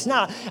out that it's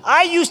not.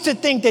 I used to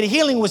think that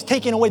healing was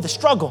taking away the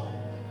struggle.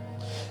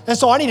 And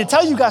so I need to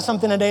tell you guys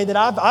something today that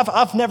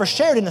I've never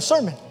shared in a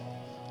sermon.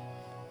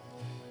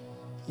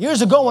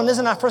 Years ago, when Liz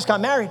and I first got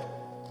married,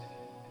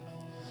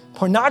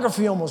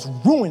 pornography almost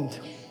ruined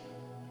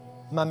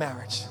my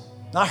marriage.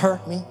 Not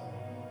her, me.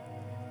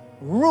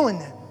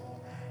 Ruined it.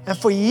 And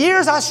for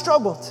years I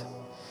struggled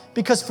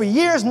Because for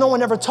years, no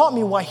one ever taught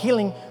me what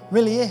healing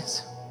really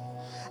is.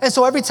 And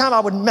so every time I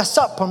would mess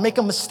up or make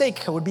a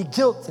mistake, there would be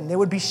guilt and there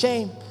would be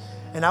shame.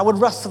 And I would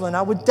wrestle and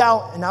I would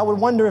doubt and I would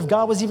wonder if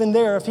God was even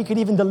there, if he could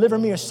even deliver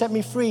me or set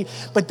me free.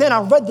 But then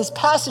I read this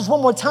passage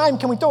one more time.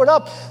 Can we throw it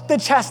up? The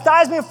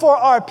chastisement for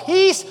our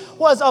peace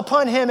was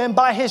upon him, and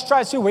by his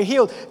stripes we were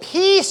healed.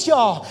 Peace,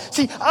 y'all.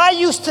 See, I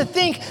used to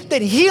think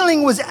that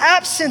healing was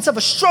absence of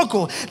a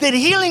struggle, that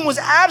healing was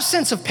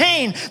absence of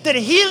pain, that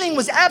healing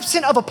was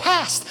absent of a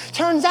past.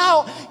 Turns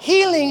out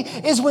healing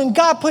is when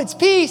God puts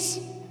peace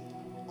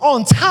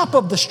on top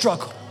of the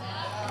struggle.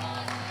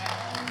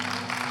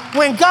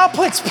 When God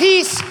puts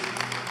peace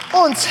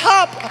on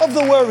top of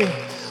the worry,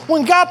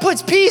 when God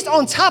puts peace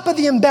on top of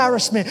the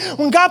embarrassment,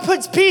 when God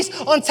puts peace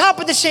on top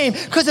of the shame,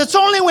 because it's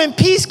only when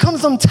peace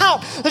comes on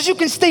top that you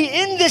can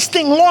stay in this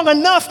thing long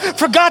enough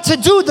for God to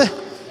do the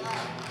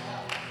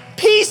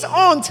peace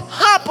on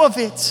top of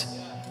it.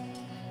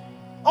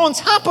 On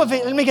top of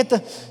it. Let me get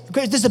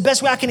this is the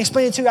best way I can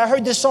explain it to you. I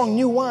heard this song,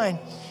 New Wine,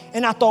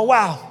 and I thought,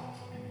 wow,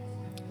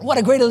 what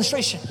a great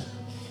illustration.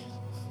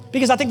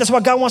 Because I think that's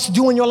what God wants to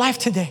do in your life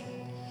today.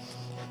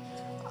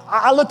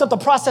 I looked up the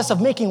process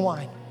of making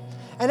wine.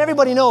 And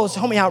everybody knows,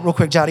 hold me out real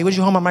quick, Jody. Would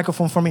you hold my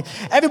microphone for me?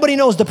 Everybody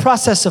knows the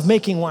process of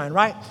making wine,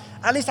 right?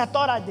 At least I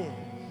thought I did.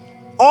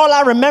 All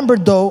I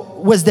remembered, though,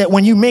 was that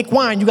when you make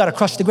wine, you got to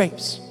crush the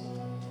grapes.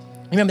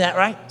 You remember that,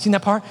 right? Seen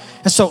that part?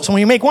 And so when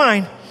you make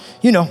wine,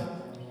 you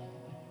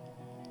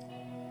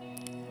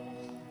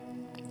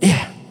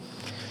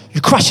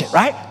crush it,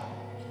 right?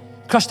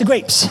 Crush the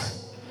grapes.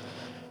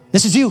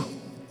 This is you.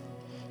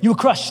 You were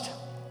crushed.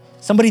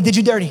 Somebody did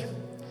you dirty.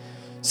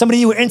 Somebody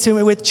you were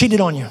intimate with cheated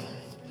on you.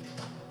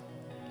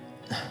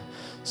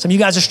 Some of you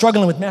guys are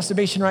struggling with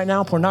masturbation right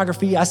now,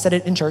 pornography. I said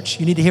it in church.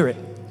 You need to hear it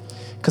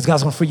because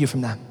God's going to free you from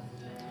that.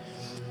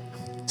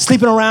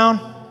 Sleeping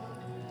around,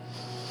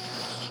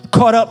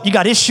 caught up, you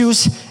got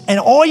issues, and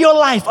all your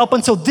life up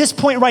until this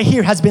point right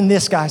here has been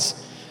this, guys.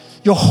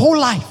 Your whole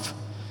life,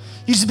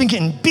 you've just been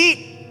getting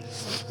beat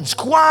and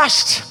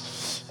squashed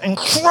and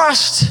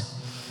crushed,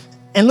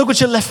 and look what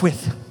you're left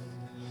with.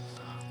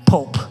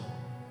 Pulp.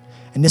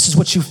 And this is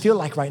what you feel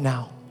like right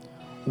now.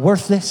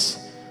 Worthless,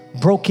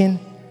 broken,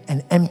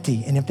 and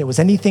empty. And if there was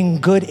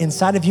anything good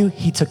inside of you,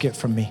 he took it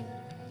from me.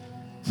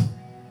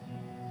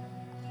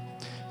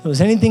 If there was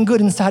anything good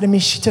inside of me,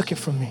 she took it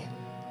from me.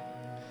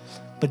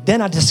 But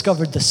then I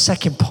discovered the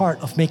second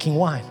part of making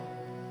wine.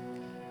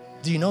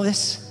 Do you know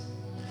this?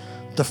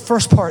 The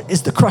first part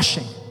is the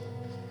crushing,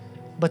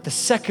 but the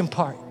second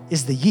part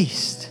is the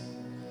yeast.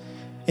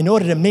 In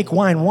order to make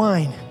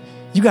wine,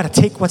 you got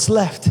to take what's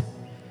left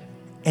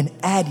and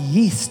add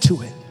yeast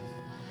to it.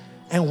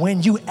 And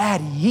when you add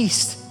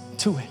yeast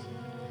to it,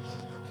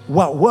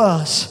 what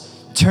was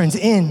turns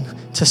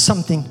into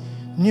something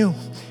new.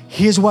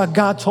 Here's what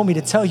God told me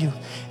to tell you.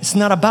 It's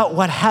not about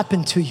what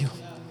happened to you.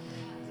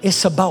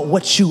 It's about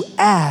what you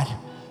add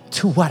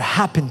to what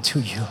happened to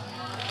you.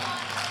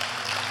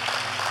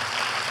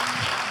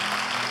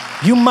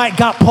 You might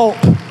got pulp.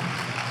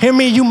 Hear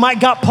me, you might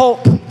got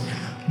pulp.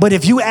 But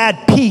if you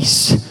add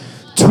peace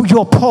to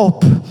your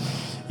pulp,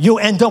 you'll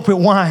end up with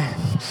wine.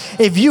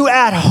 If you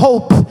add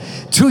hope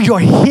to your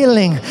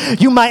healing,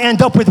 you might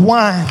end up with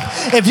wine.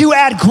 If you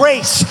add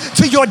grace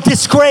to your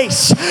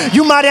disgrace,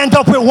 you might end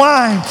up with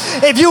wine.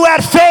 If you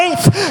add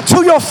faith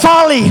to your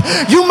folly,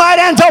 you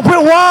might end up with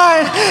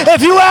wine.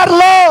 If you add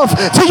love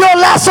to your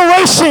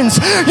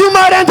lacerations, you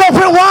might end up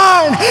with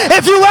wine.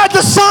 If you add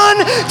the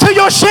sun to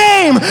your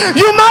shame,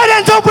 you might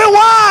end up with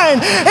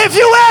wine. If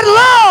you add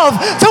love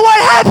to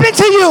what happened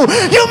to you,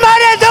 you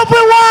might end up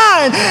with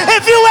wine.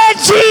 If you add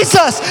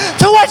Jesus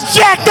to what's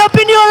jacked up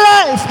in your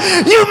life,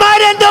 you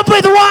might end up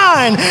with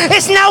wine.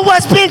 It's not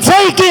what's been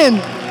taken,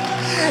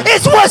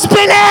 it's what's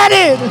been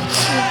added.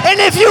 And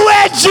if you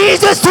add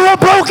Jesus to a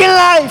broken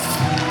life,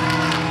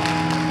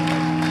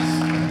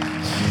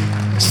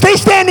 stay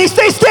standing,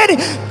 stay standing.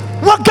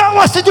 What God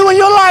wants to do in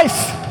your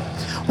life,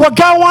 what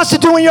God wants to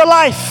do in your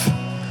life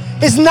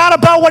is not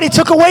about what he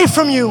took away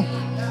from you.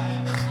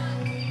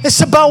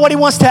 It's about what he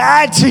wants to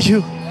add to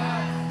you.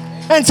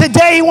 And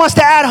today he wants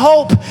to add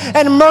hope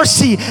and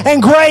mercy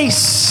and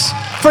grace,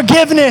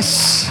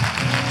 forgiveness,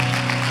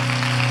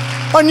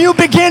 a new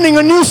beginning,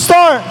 a new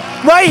start.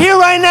 Right here,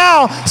 right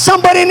now,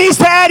 somebody needs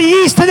to add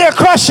yeast to their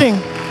crushing,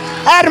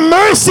 add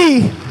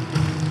mercy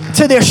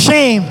to their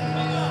shame,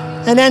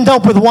 and end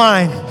up with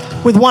wine,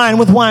 with wine,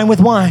 with wine,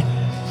 with wine.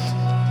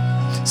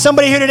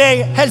 Somebody here today,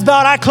 heads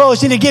bowed, eyes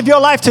closed, you need to give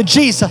your life to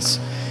Jesus.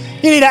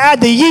 You need to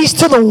add the yeast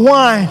to the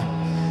wine.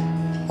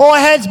 All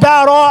heads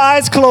bowed, all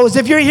eyes closed.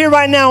 If you're here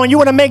right now and you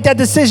want to make that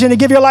decision to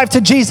give your life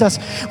to Jesus,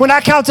 when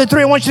I count to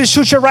 3, I want you to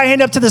shoot your right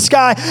hand up to the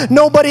sky.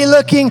 Nobody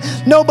looking,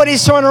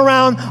 nobody's turning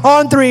around.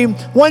 On 3,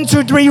 1,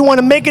 2, 3, you want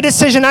to make a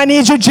decision. I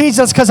need you,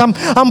 Jesus, because I'm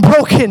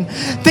broken.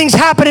 Things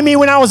happened to me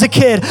when I was a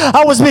kid.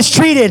 I was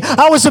mistreated.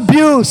 I was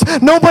abused.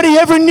 Nobody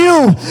ever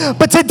knew.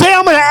 But today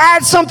I'm going to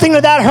add something to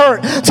that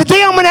hurt.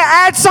 Today I'm going to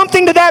add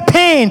something to that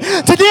pain.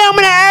 Today I'm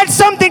going to add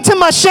something to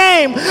my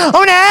shame. I'm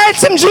going to add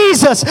some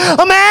Jesus. I'm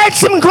going to add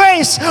some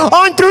grace.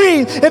 On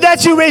three, if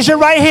that's you, raise your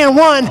right hand.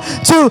 1,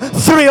 2,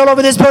 3, all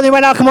over this building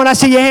right now. Come on, I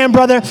see your hand,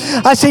 brother.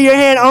 I see your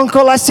hand,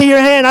 uncle. I see your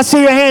hand. I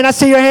see your hand. I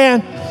see your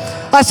hand.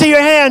 I see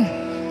your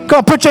hand. Go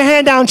on, put your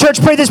hand down.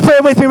 Church, pray this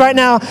prayer with me right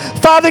now.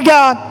 Father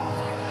God,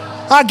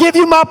 I give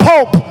you my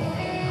Pope.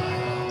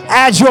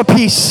 Add your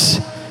peace.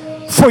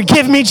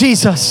 Forgive me,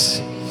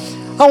 Jesus.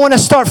 I want to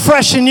start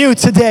fresh in you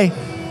today.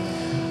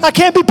 I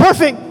can't be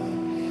perfect,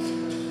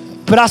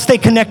 but I'll stay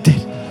connected.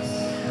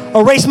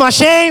 Erase my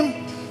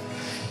shame,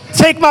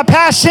 take my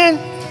passion,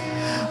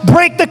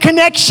 break the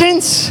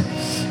connections,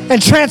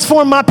 and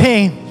transform my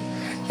pain.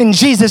 In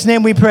Jesus'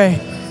 name we pray.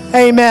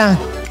 Amen.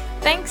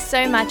 Thanks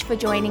so much for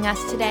joining us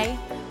today.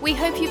 We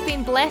hope you've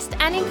been blessed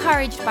and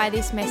encouraged by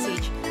this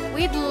message.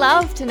 We'd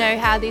love to know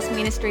how this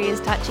ministry is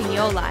touching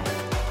your life.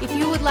 If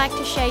you would like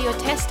to share your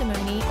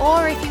testimony,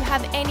 or if you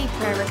have any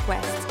prayer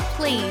requests,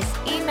 please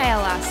email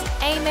us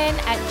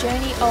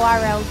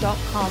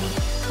amen@journeyorl.com,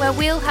 where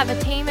we'll have a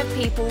team of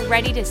people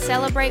ready to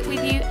celebrate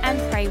with you and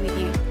pray with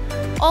you.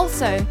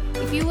 Also,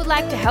 if you would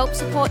like to help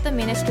support the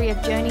ministry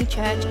of Journey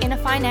Church in a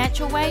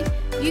financial way,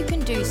 you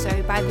can do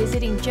so by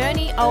visiting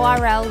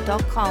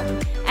journeyorl.com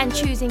and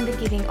choosing the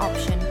giving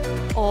option,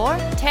 or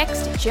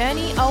text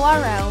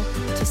JourneyORL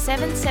to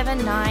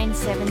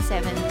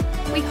 77977.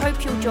 We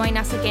hope you'll join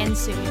us again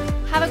soon.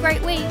 Have a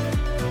great week.